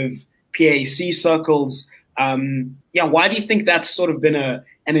outside of PAC circles. Why do you think that's sort of been an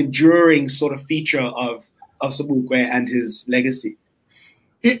enduring sort of feature of Sobukwe and his legacy?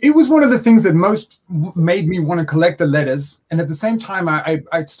 It was one of the things that most made me want to collect the letters. And at the same time, I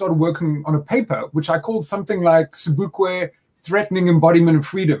started working on a paper, which I called something like Sobukwe, Threatening Embodiment of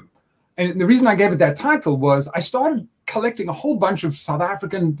Freedom. And the reason I gave it that title was I started collecting a whole bunch of South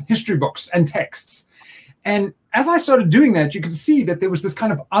African history books and texts. And as I started doing that, you could see that there was this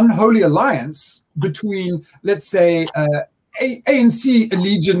kind of unholy alliance between, let's say, ANC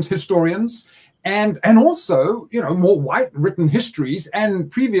allegiant historians and also, more white written histories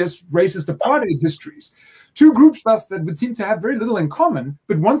and previous racist apartheid histories. Two groups thus that would seem to have very little in common,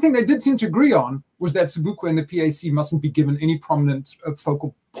 but one thing they did seem to agree on was that Sobukwe and the PAC mustn't be given any prominent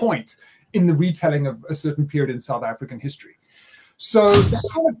focal point in the retelling of a certain period in South African history. So that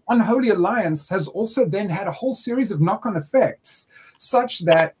kind of unholy alliance has also then had a whole series of knock-on effects, such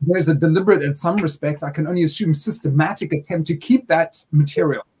that there's a deliberate, in some respects, I can only assume systematic attempt to keep that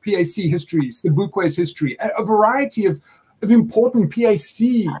material, PAC history, Sobukwe's history, a variety of important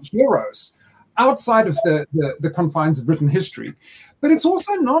PAC heroes outside of the confines of written history. But it's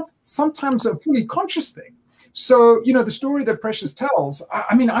also not sometimes a fully conscious thing. So, the story that Precious tells,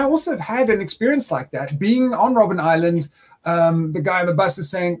 I also have had an experience like that, being on Robben Island. The guy on the bus is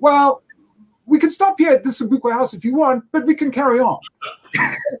saying, well, we can stop here at the Sobukwe house if you want, but we can carry on.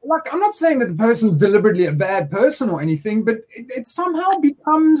 Like, I'm not saying that the person's deliberately a bad person or anything, but it somehow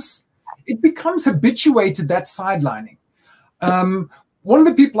becomes habituated, that sidelining. One of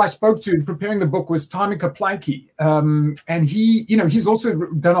the people I spoke to in preparing the book was Tamika Plaiki, and he's also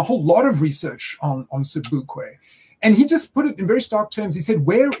done a whole lot of research on Sobukwe, and he just put it in very stark terms. He said,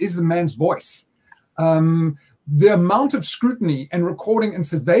 "Where is the man's voice?" The amount of scrutiny and recording and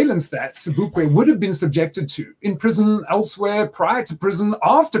surveillance that Sobukwe would have been subjected to in prison, elsewhere, prior to prison,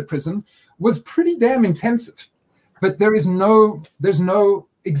 after prison, was pretty damn intensive. But there's no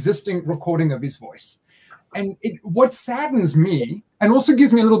existing recording of his voice. And what saddens me, and also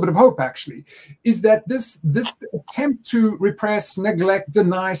gives me a little bit of hope, actually, is that this attempt to repress, neglect,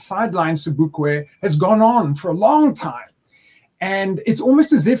 deny, sideline Sobukwe has gone on for a long time. And it's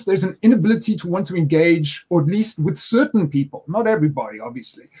almost as if there's an inability to want to engage, or at least with certain people, not everybody,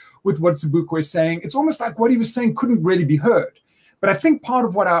 obviously, with what Sobukwe is saying. It's almost like what he was saying couldn't really be heard. But I think part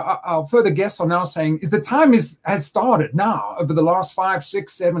of what our further guests are now saying is the time has started now, over the last 5,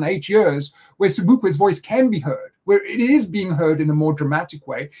 6, 7, 8 years, where Sobukwe's voice can be heard, where it is being heard in a more dramatic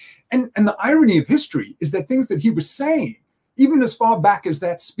way. And the irony of history is that things that he was saying, even as far back as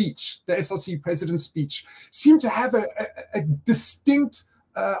that speech, the SRC president's speech, seem to have a distinct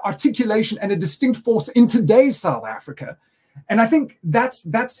articulation and a distinct force in today's South Africa. And I think that's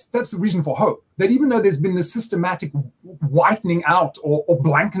the reason for hope, that even though there's been this systematic whitening out or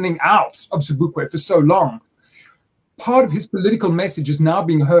blankening out of Sobukwe for so long, part of his political message is now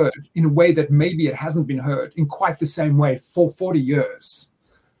being heard in a way that maybe it hasn't been heard in quite the same way for 40 years.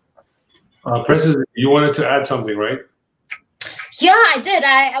 President, you wanted to add something, right? Yeah, I did.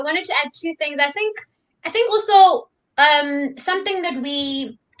 I wanted to add two things. I think also something that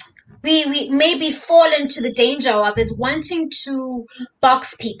we maybe fall into the danger of is wanting to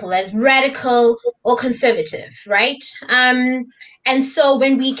box people as radical or conservative, right? And so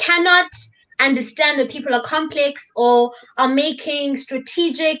when we cannot understand that people are complex or are making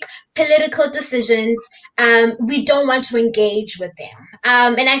strategic political decisions, we don't want to engage with them.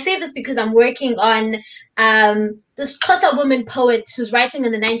 And I say this because I'm working on this Xhosa woman poet who's writing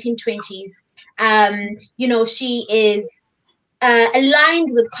in the 1920s. She is aligned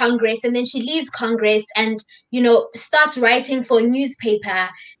with Congress, and then she leaves Congress and, starts writing for a newspaper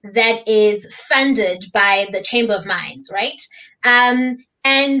that is funded by the Chamber of Mines, right?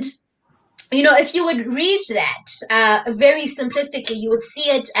 And, if you would read that very simplistically, you would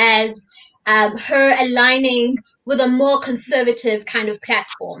see it as her aligning with a more conservative kind of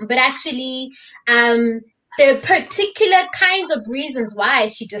platform. But actually, there are particular kinds of reasons why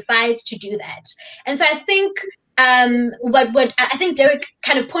she decides to do that. And so I think what I think Derek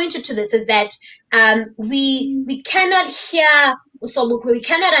kind of pointed to this is that we cannot hear Sobukwe, we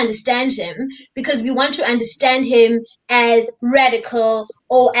cannot understand him because we want to understand him as radical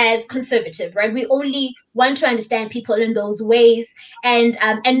or as conservative, right? We only want to understand people in those ways and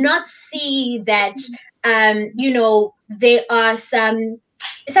not see that there are some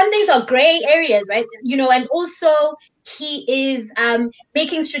things are gray areas, right? And also he is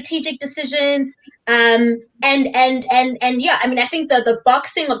making strategic decisions. I think that the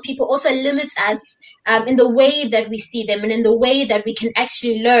boxing of people also limits us in the way that we see them and in the way that we can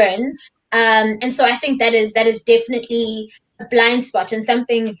actually learn. And so I think that is definitely a blind spot and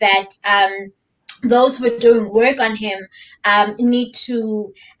something that those who are doing work on him need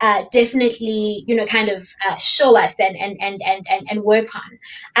to definitely, show us and work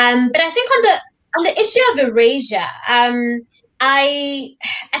on. But I think on the issue of erasure, I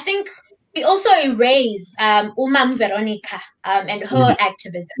think we also erase Umam Veronica and her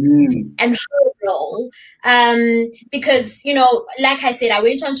activism and her role, because, you know, like I said, I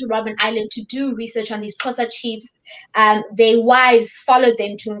went on to Robben Island to do research on these Xhosa chiefs. Their wives followed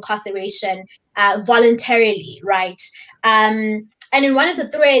them to incarceration voluntarily, right? And in one of the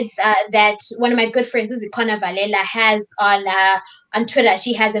threads that one of my good friends, Uzikona Valela, has on Twitter,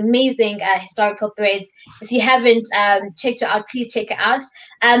 she has amazing historical threads. If you haven't checked her out, please check it out.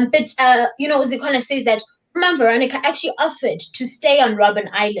 But you know, Uzikona says that Mom Veronica actually offered to stay on Robben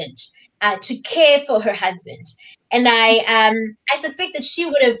Island to care for her husband. And I suspect that she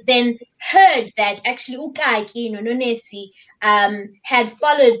would have then heard that actually Ukaki Nonesi had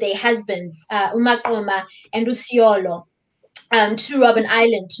followed their husbands, Umaqoma and Usiolo, to Robben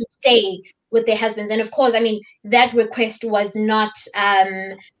Island to stay with their husbands. And of course, I mean, that request was not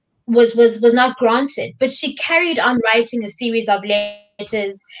was not granted. But she carried on writing a series of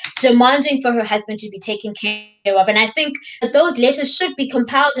letters demanding for her husband to be taken care of. And I think that those letters should be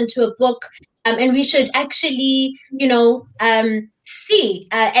compiled into a book, and we should actually, you know, see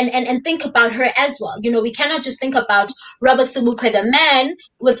and think about her as well. You know, we cannot just think about Robert Sobukwe, the man,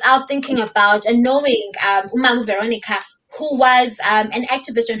 without thinking about and knowing Umamu Veronica, who was an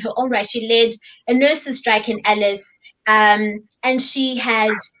activist in her own right. She led a nurses' strike in Alice, and she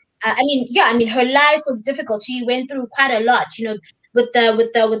had, her life was difficult. She went through quite a lot, you know, with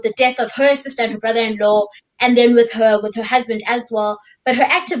the death of her sister and her brother-in-law, and then with her husband as well. But her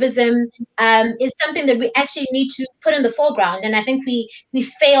activism is something that we actually need to put in the foreground, and I think we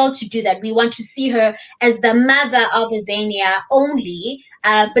fail to do that. We want to see her as the mother of Azania only,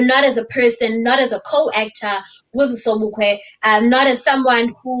 but not as a person, not as a co-actor with Sobukwe, not as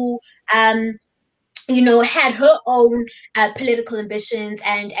someone who you know, had her own political ambitions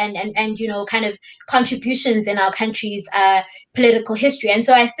and you know, kind of contributions in our country's political history. And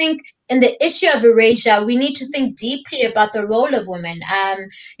so I think in the issue of erasure, we need to think deeply about the role of women.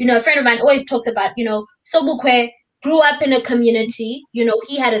 You know, a friend of mine always talks about, you know, Sobukwe grew up in a community. You know,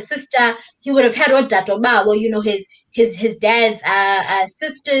 he had a sister. He would have had Odatoba, or, you know, his dad's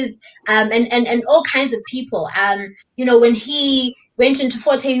sisters, and all kinds of people. You know, when he went into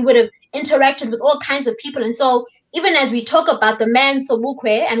Fort Hare, he would have interacted with all kinds of people. And so even as we talk about the man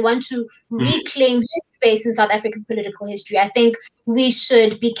Sobukwe and want to reclaim his space in South Africa's political history, I think we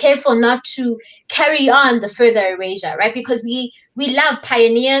should be careful not to carry on the further erasure, right? Because we love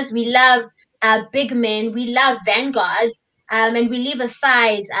pioneers, we love big men, we love vanguards, and we leave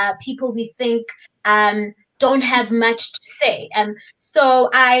aside people we think don't have much to say. So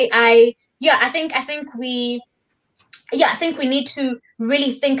I think we need to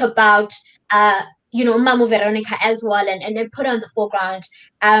really think about, you know, Mamu Veronica as well, and then put her on the foreground.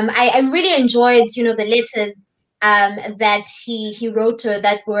 I really enjoyed, you know, the letters that he wrote to her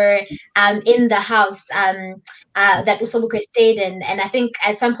that were in the house that Sobukwe stayed in. And I think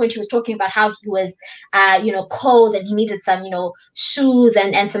at some point she was talking about how he was, you know, cold and he needed some, you know, shoes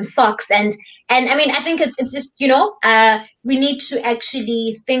and some socks. And I mean, I think it's just, you know, we need to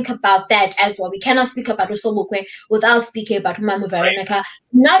actually think about that as well. We cannot speak about Sobukwe without speaking about Mamu Veronica,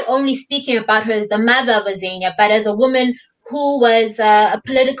 not only speaking about her as the mother of Azania, but as a woman who was a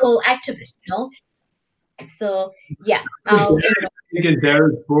political activist, you know. So yeah, I think in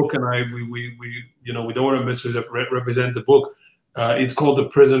Darren's book, and we you know, we don't want to misrepresent the book. It's called The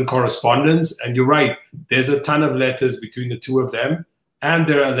Prison Correspondence, and you're right. There's a ton of letters between the two of them, and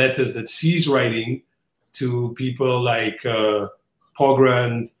there are letters that she's writing to people like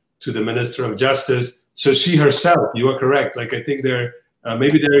Pogrund, to the Minister of Justice. So she herself, you are correct. Like, I think there,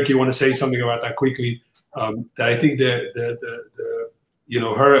 maybe Derek, you want to say something about that quickly. That I think the you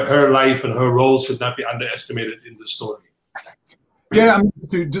know, her life and her role should not be underestimated in the story. Yeah, I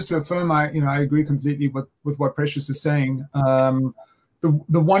mean, just to affirm, I agree completely with what Precious is saying.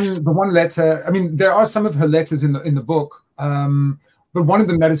 The one letter, I mean, there are some of her letters in the book, but one of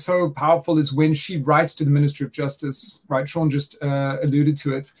them that is so powerful is when she writes to the Ministry of Justice. Right, Sean just alluded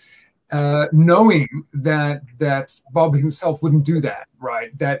to it, knowing that Bob himself wouldn't do that.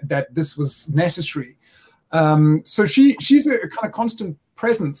 Right, that this was necessary. So she's a kind of constant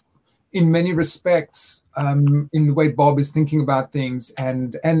presence in many respects, in the way Bob is thinking about things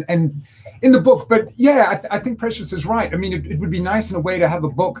and in the book. But yeah, I think Precious is right. I mean, it would be nice in a way to have a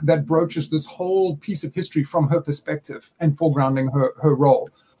book that broaches this whole piece of history from her perspective and foregrounding her role.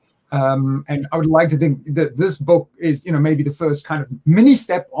 And I would like to think that this book is, you know, maybe the first kind of mini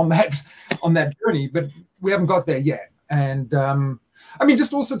step on that journey, but we haven't got there yet. And I mean,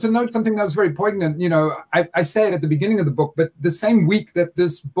 just also to note something that was very poignant, you know, I say it at the beginning of the book, but the same week that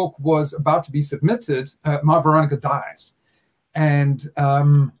this book was about to be submitted, Ma Veronica dies. And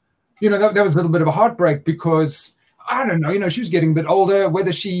that was a little bit of a heartbreak because I don't know, she was getting a bit older,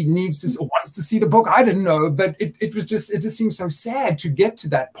 whether she needs to or wants to see the book, I didn't know, but it just seemed so sad to get to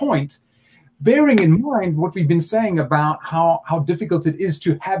that point, bearing in mind what we've been saying about how difficult it is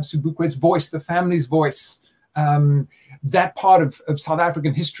to have Sobukwe's voice, the family's voice, that part of South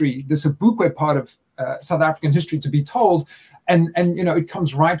African history, the Sobukwe part of South African history to be told, and it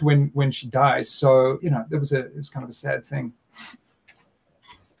comes right when she dies. So it was kind of a sad thing.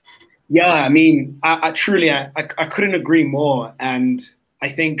 Yeah, I mean, I truly couldn't agree more, and I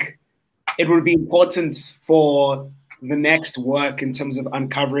think it would be important for the next work in terms of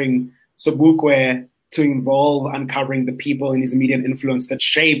uncovering Sobukwe to involve uncovering the people in his immediate influence that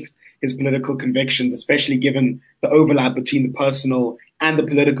shaped his political convictions, especially given the overlap between the personal and the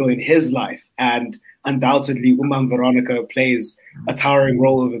political in his life. And undoubtedly, Uma Veronica plays a towering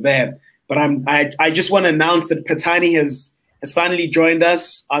role over there. But I just want to announce that Phathani has finally joined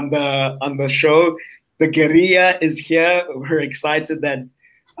us on the show. The guerrilla is here. We're excited that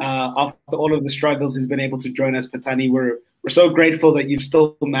after all of the struggles, he's been able to join us. Phathani, we're so grateful that you've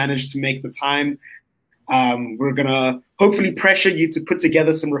still managed to make the time. We're gonna hopefully pressure you to put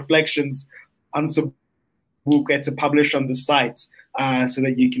together some reflections on Sobukwe to publish on the site, so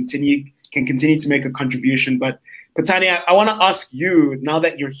that you can continue to make a contribution. But Phathani, I want to ask you, now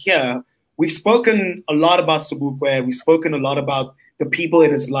that you're here, we've spoken a lot about Sobukwe. We've spoken a lot about the people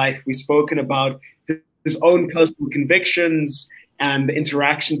in his life. We've spoken about his own personal convictions and the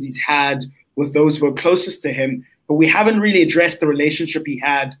interactions he's had with those who are closest to him. But we haven't really addressed the relationship he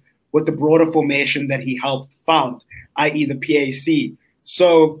had with the broader formation that he helped found, i.e. the PAC.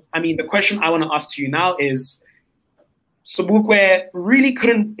 So, I mean, the question I want to ask to you now is, Sobukwe really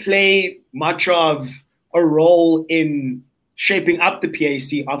couldn't play much of a role in shaping up the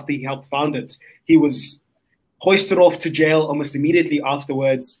PAC after he helped found it. He was hoisted off to jail almost immediately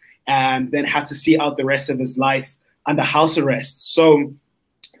afterwards and then had to see out the rest of his life under house arrest. So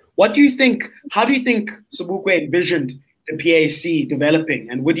how do you think Sobukwe envisioned the PAC developing?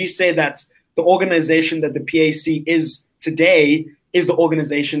 And would you say that the organization that the PAC is today is the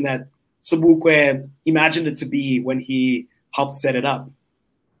organization that Sobukwe imagined it to be when he helped set it up?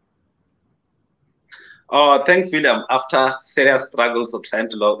 Thanks, William. After serious struggles of trying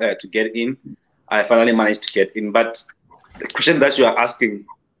to get in, I finally managed to get in. But the question that you are asking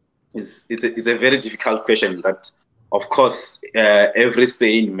is a very difficult question that, of course, every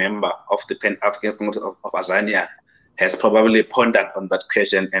sane member of the Pan-African Congress of Azania has probably pondered on that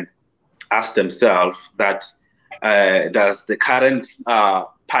question and asked themselves that does the current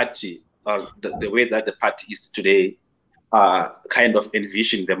party, or the way that the party is today, kind of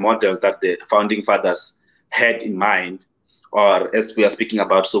envision the model that the founding fathers had in mind, or as we are speaking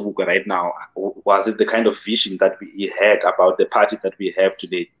about Sobukwe right now, was it the kind of vision that we had about the party that we have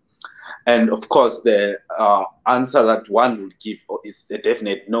today? And of course, the answer that one would give is a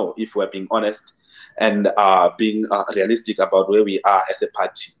definite no, if we're being honest and being realistic about where we are as a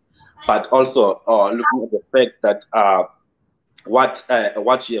party. But also looking at the fact that what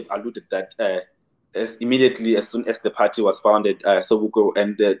you have alluded that as soon as the party was founded, Sobukwe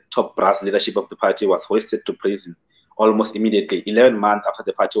and the top brass leadership of the party was hoisted to prison almost immediately. 11 months after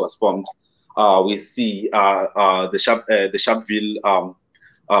the party was formed, we see the Sharpeville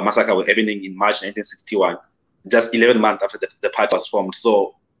massacre was happening in March 1961, just 11 months after the party was formed.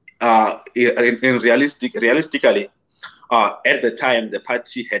 So realistically, at the time, the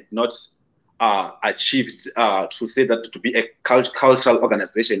party had not achieved to say that to be a cultural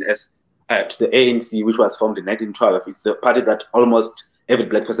organization as to the ANC, which was formed in 1912. It's a party that almost every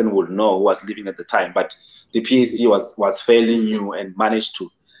black person would know who was living at the time. But the PAC was fairly new and managed to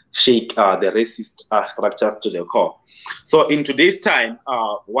shake the racist structures to their core. So in today's time,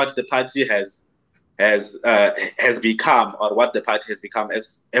 what the party has become, or what the party has become,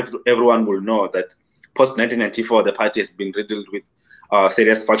 as everyone will know, that post 1994, the party has been riddled with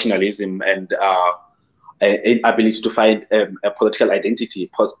serious factionalism and inability to find a political identity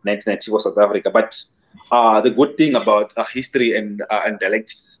post 1994 South Africa. But the good thing about history and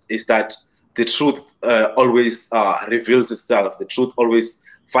dialectics is that the truth always reveals itself. The truth always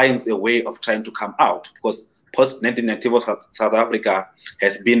finds a way of trying to come out, because post 1994 South Africa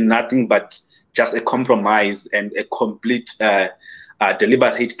has been nothing but just a compromise and a complete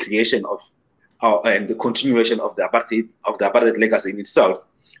deliberate creation of and the continuation of the apartheid legacy in itself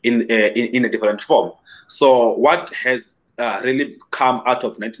in a different form. So what has really come out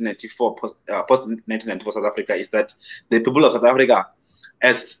of 1994 post 1994 South Africa is that the people of South Africa,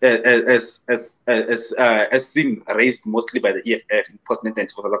 as seen raised mostly by the EFF in post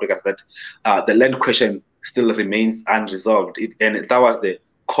 1994 South Africa, is that the land question still remains unresolved, and that was the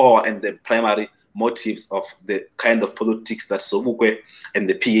core and the primary motives of the kind of politics that Sobukwe and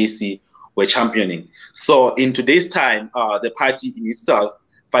the PAC were championing. So in today's time, the party in itself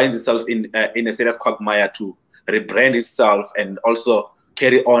finds itself in a serious quagmire to rebrand itself and also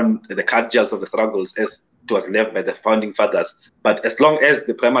carry on the cudgels of the struggles as it was left by the founding fathers. But as long as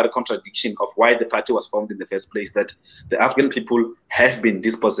the primary contradiction of why the party was formed in the first place, that the African people have been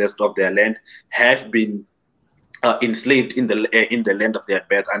dispossessed of their land, have been enslaved in the land of their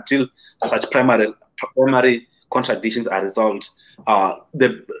birth, until such primary contradictions are resolved,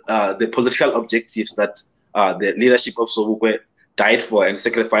 the political objectives that the leadership of Sobukwe died for and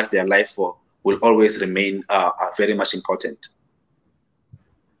sacrificed their life for will always remain very much important.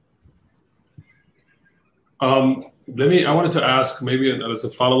 I wanted to ask, maybe as a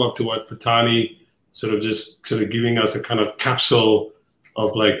follow-up to what Patani sort of giving us a kind of capsule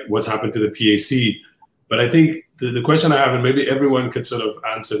of like what's happened to the PAC. But I think the question I have, and maybe everyone could sort of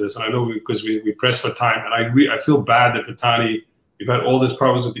answer this, and I know because we press for time, and I feel bad that Patani, we've had all these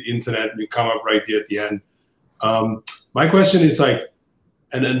problems with the internet, we come up right here at the end. My question is like,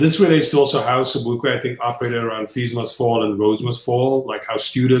 and this relates to also how Sobukwe, I think, operated around Fees Must Fall and Roads Must Fall, like how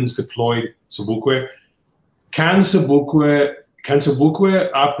students deployed Sobukwe. Can Sobukwe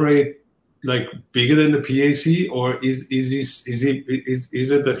operate like bigger than the PAC, or is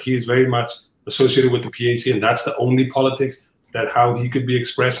it that he's very much associated with the PAC and that's the only politics that how he could be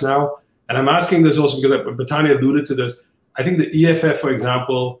expressed now? And I'm asking this also because Patani alluded to this. I think the EFF, for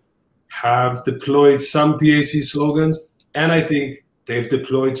example, have deployed some PAC slogans, and I think they've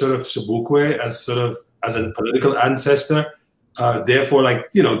deployed sort of Sobukwe as a political ancestor. Therefore, like,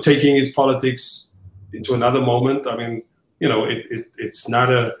 you know, taking his politics into another moment. I mean, you know, it's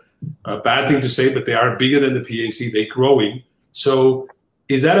not a bad thing to say, but they are bigger than the PAC. They're growing. So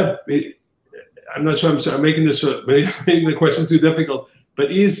is that I'm not sure I'm making this making the question too difficult, but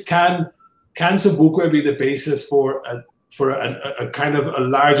can Sobukwe be the basis for a kind of a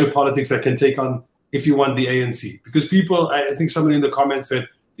larger politics that can take on, if you want, the ANC? Because people, I think somebody in the comments said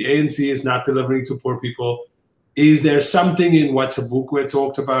the ANC is not delivering to poor people. Is there something in what Sobukwe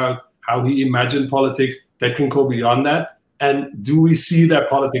talked about, how he imagined politics, that can go beyond that? And do we see that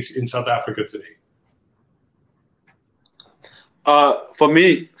politics in South Africa today? For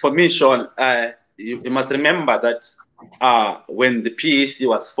me, Sean, you must remember that when the PAC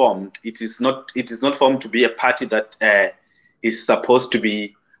was formed, it is not formed to be a party that is supposed to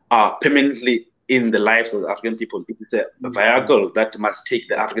be permanently in the lives of the African people. It is a vehicle that must take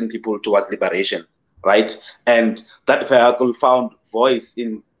the African people towards liberation, right? And that vehicle found voice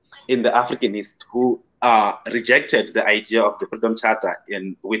in the Africanists who rejected the idea of the Freedom Charter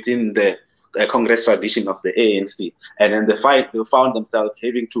within the Congress tradition of the ANC. And in the fight, they found themselves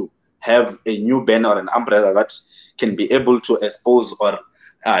having to have a new banner or an umbrella that can be able to expose or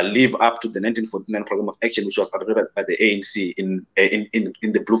live up to the 1949 program of action, which was adopted by the ANC in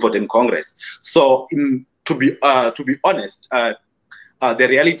the Bloemfontein Congress. So, to be honest, the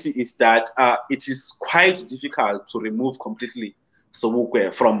reality is that it is quite difficult to remove completely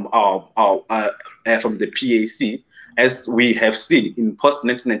Sobukwe from the PAC, as we have seen in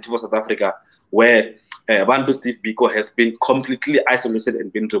post-1994 South Africa, where Bantu Steve Biko has been completely isolated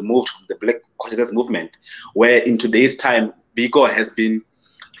and been removed from the Black Consciousness movement, where in today's time, Biko has been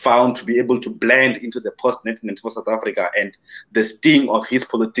found to be able to blend into the post-1994 South Africa, and the sting of his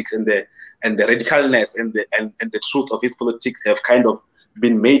politics and the radicalness and the truth of his politics have kind of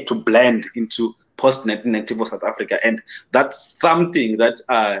been made to blend into post-1994 South Africa. And that's something that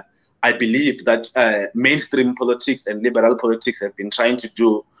I believe that mainstream politics and liberal politics have been trying to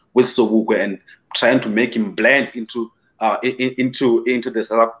do with Sobukwe, and trying to make him blend into the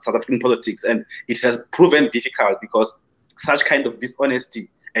South African politics. And it has proven difficult because such kind of dishonesty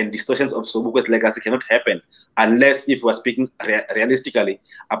and distortions of Sobukwe's legacy cannot happen unless if we're speaking realistically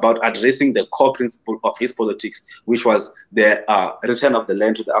about addressing the core principle of his politics, which was the return of the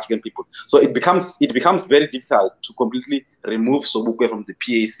land to the African people. So it becomes very difficult to completely remove Sobukwe from the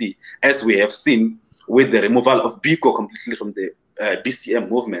PAC, as we have seen with the removal of Biko completely from the BCM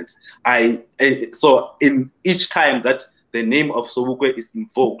movements. So in each time that the name of Sobukwe is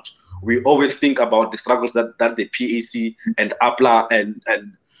invoked, we always think about the struggles that the PAC and APLA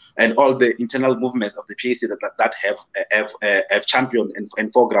and all the internal movements of the PAC that have championed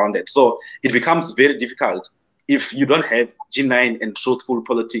and foregrounded. So it becomes very difficult if you don't have G9 and truthful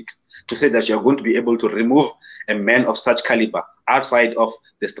politics to say that you're going to be able to remove a man of such caliber outside of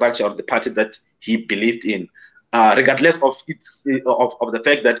the structure of the party that he believed in, regardless of the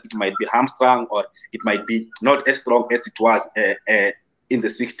fact that it might be hamstrung or it might be not as strong as it was in the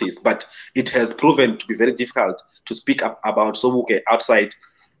 60s. But it has proven to be very difficult to speak up about Sobukwe outside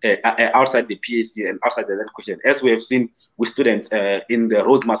outside the PAC and outside the land question, as we have seen with students in the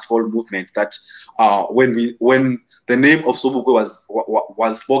Rhodes Must Fall movement, that when the name of Sobukwe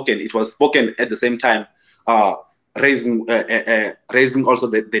was spoken, it was spoken at the same time raising also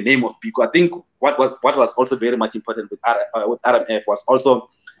the name of Biko. I think what was also very much important with RMF was also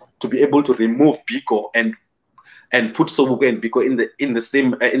to be able to remove Biko and put Sobukwe and Biko in the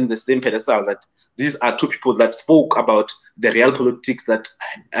same pedestal, that these are two people that spoke about the real politics that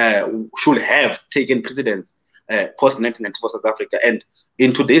should have taken precedence post 1994 South Africa. And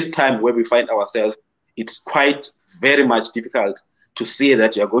in today's time where we find ourselves, it's quite very much difficult to say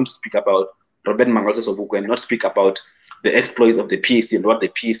that you are going to speak about Robert Mangaliso Sobukwe and not speak about the exploits of the PAC and what the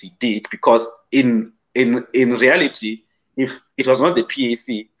PAC did, because in reality, if it was not the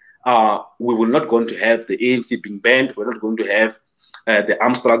PAC, we will not going to have the ANC being banned. We're not going to have the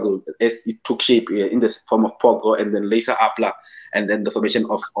armed struggle as it took shape in the form of POGO and then later APLA and then the formation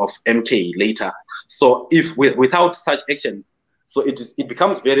of MK later. So without such action, so it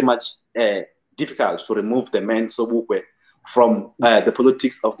becomes very much difficult to remove the man Sobukwe from the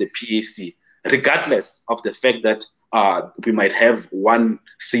politics of the PAC, regardless of the fact that we might have one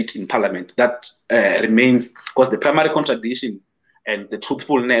seat in parliament. That remains, because the primary contradiction and the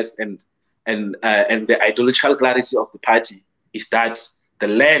truthfulness and the ideological clarity of the party is that the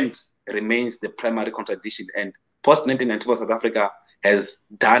land remains the primary contradiction, and post 1994 South Africa has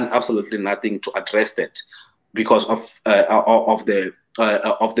done absolutely nothing to address that because of the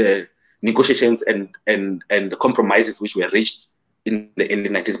negotiations and the compromises which were reached in the early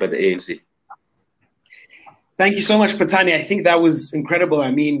 90s by the ANC. Thank you so much, Patani. I think that was incredible.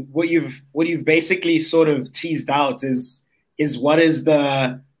 I mean, what you've basically sort of teased out is what is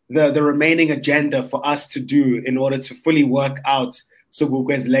the remaining agenda for us to do in order to fully work out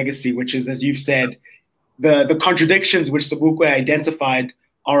Sobukwe's legacy, which is, as you've said, the contradictions which Sobukwe identified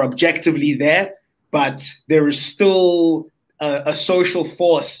are objectively there, but there is still a social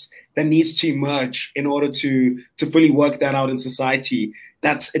force that needs to emerge in order to fully work that out in society.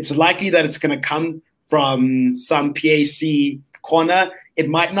 It's likely that it's going to come from some PAC corner. It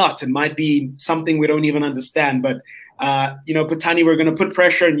might not. It might be something we don't even understand. But Patani, we're going to put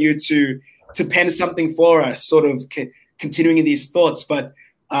pressure on you to pen something for us, sort of continuing in these thoughts. But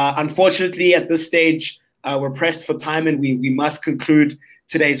unfortunately, at this stage, we're pressed for time, and we must conclude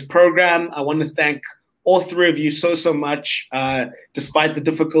today's program. I want to thank all three of you so much, despite the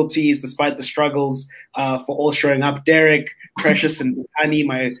difficulties, despite the struggles, for all showing up. Derek, Precious, and Patani,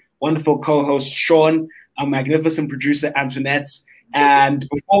 my wonderful co-host Sean, our magnificent producer Antoinette. And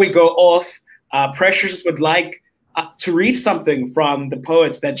before we go off, Precious would like to read something from the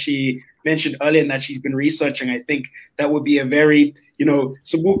poets that she mentioned earlier and that she's been researching. I think that would be a very,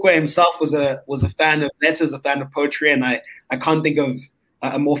 Sobukwe himself was a fan of letters, a fan of poetry, and I can't think of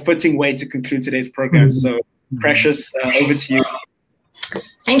a more fitting way to conclude today's program. So, Precious, over to you.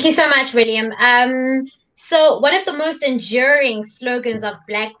 Thank you so much, William. So one of the most enduring slogans of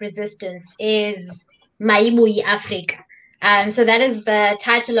Black resistance is Maibuyi Afrika. So that is the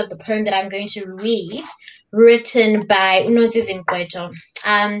title of the poem that I'm going to read, written by Unozizi Mkweto.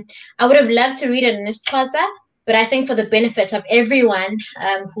 I would have loved to read it in Xhosa, but I think for the benefit of everyone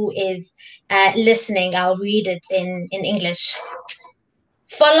who is listening, I'll read it in English.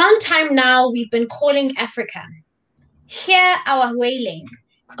 For a long time now, we've been calling Africa. Hear our wailing,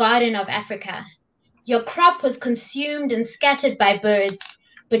 Garden of Africa. Your crop was consumed and scattered by birds,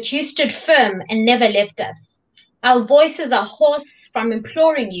 but you stood firm and never left us. Our voices are hoarse from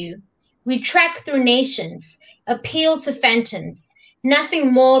imploring you. We track through nations, appeal to phantoms,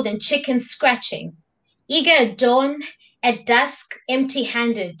 nothing more than chicken scratchings. Eager at dawn, at dusk,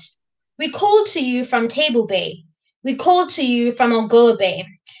 empty-handed. We call to you from Table Bay. We call to you from Algoa Bay.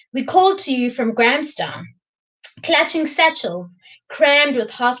 We call to you from Grahamstown. Clutching satchels, crammed with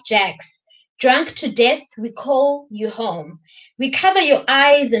half-jacks. Drunk to death, we call you home. We cover your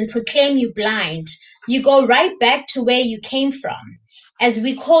eyes and proclaim you blind. You go right back to where you came from, as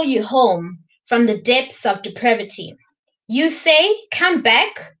we call you home from the depths of depravity. You say, come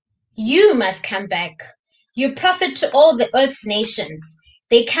back. You must come back. You prophet to all the earth's nations.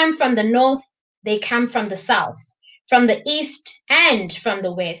 They come from the north, they come from the south, from the east and from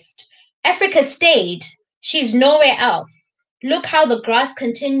the west. Africa stayed. She's nowhere else. Look how the grass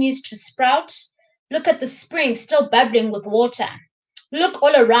continues to sprout. Look at the spring still bubbling with water. Look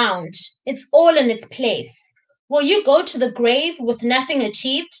all around. It's all in its place. Will you go to the grave with nothing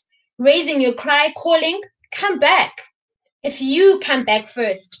achieved, raising your cry, calling, come back? If you come back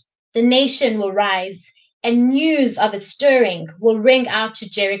first, the nation will rise, and news of its stirring will ring out to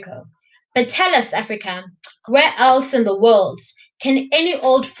Jericho. But tell us, Africa, where else in the world can any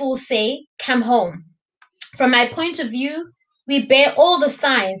old fool say, come home? From my point of view, we bear all the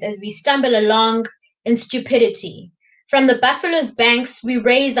signs as we stumble along in stupidity. From the buffalo's banks, we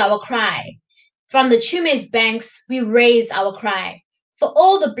raise our cry. From the Chume's banks, we raise our cry. For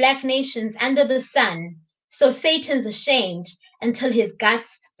all the black nations under the sun, so Satan's ashamed until his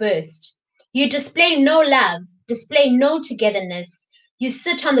guts burst. You display no love, display no togetherness. You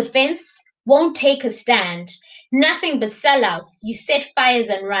sit on the fence, won't take a stand. Nothing but sellouts, you set fires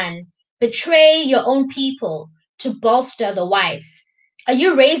and run. Betray your own people to bolster the whites. Are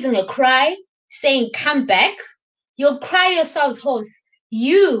you raising a cry, saying, come back? You'll cry yourselves hoarse.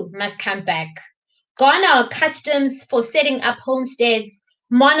 You must come back. Gone are customs for setting up homesteads,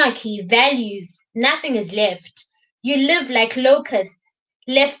 monarchy, values, nothing is left. You live like locusts,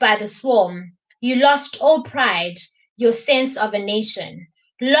 left by the swarm. You lost all pride, your sense of a nation.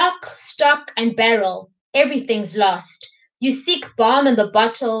 Lock, stock, and barrel, everything's lost. You seek balm in the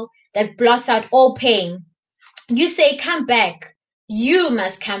bottle that blots out all pain. You say, come back. You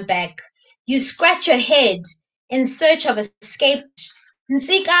must come back. You scratch your head in search of escape.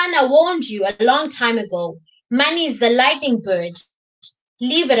 Nsikana warned you a long time ago. Money is the lightning bird.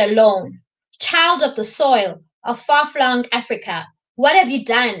 Leave it alone. Child of the soil of far-flung Africa, what have you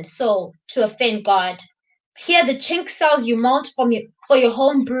done so to offend God? Here the chink cells you mount for your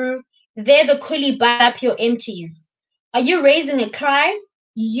home brew. There the coolie buy up your empties. Are you raising a cry?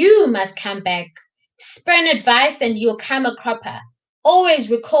 You must come back. Spurn advice and you'll come a cropper.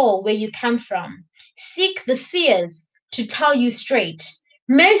 Always recall where you come from. Seek the seers to tell you straight.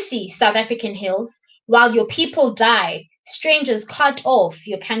 Mercy, South African hills, while your people die, strangers cut off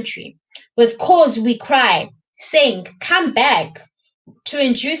your country. With cause we cry, saying, come back, to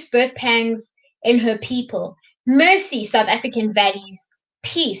induce birth pangs in her people. Mercy, South African valleys,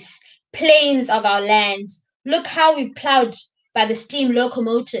 peace, plains of our land. Look how we've plowed by the steam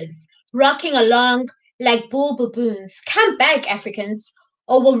locomotives, rocking along like bull baboons. Come back, Africans,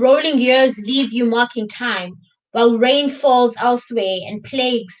 or will rolling years leave you marking time, while rain falls elsewhere and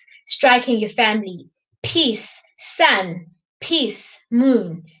plagues striking your family. Peace, sun, peace,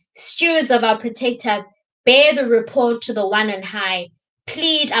 moon, stewards of our protector, bear the report to the one on high,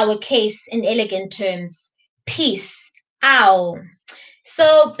 plead our case in elegant terms. Peace, ow.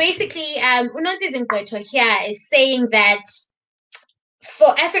 So basically, Unonsi Zimkweto here is saying that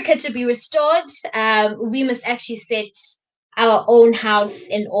for Africa to be restored, we must actually set our own house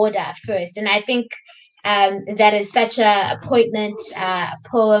in order first. And I think that is such a poignant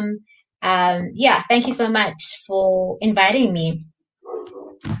poem. Yeah, thank you so much for inviting me.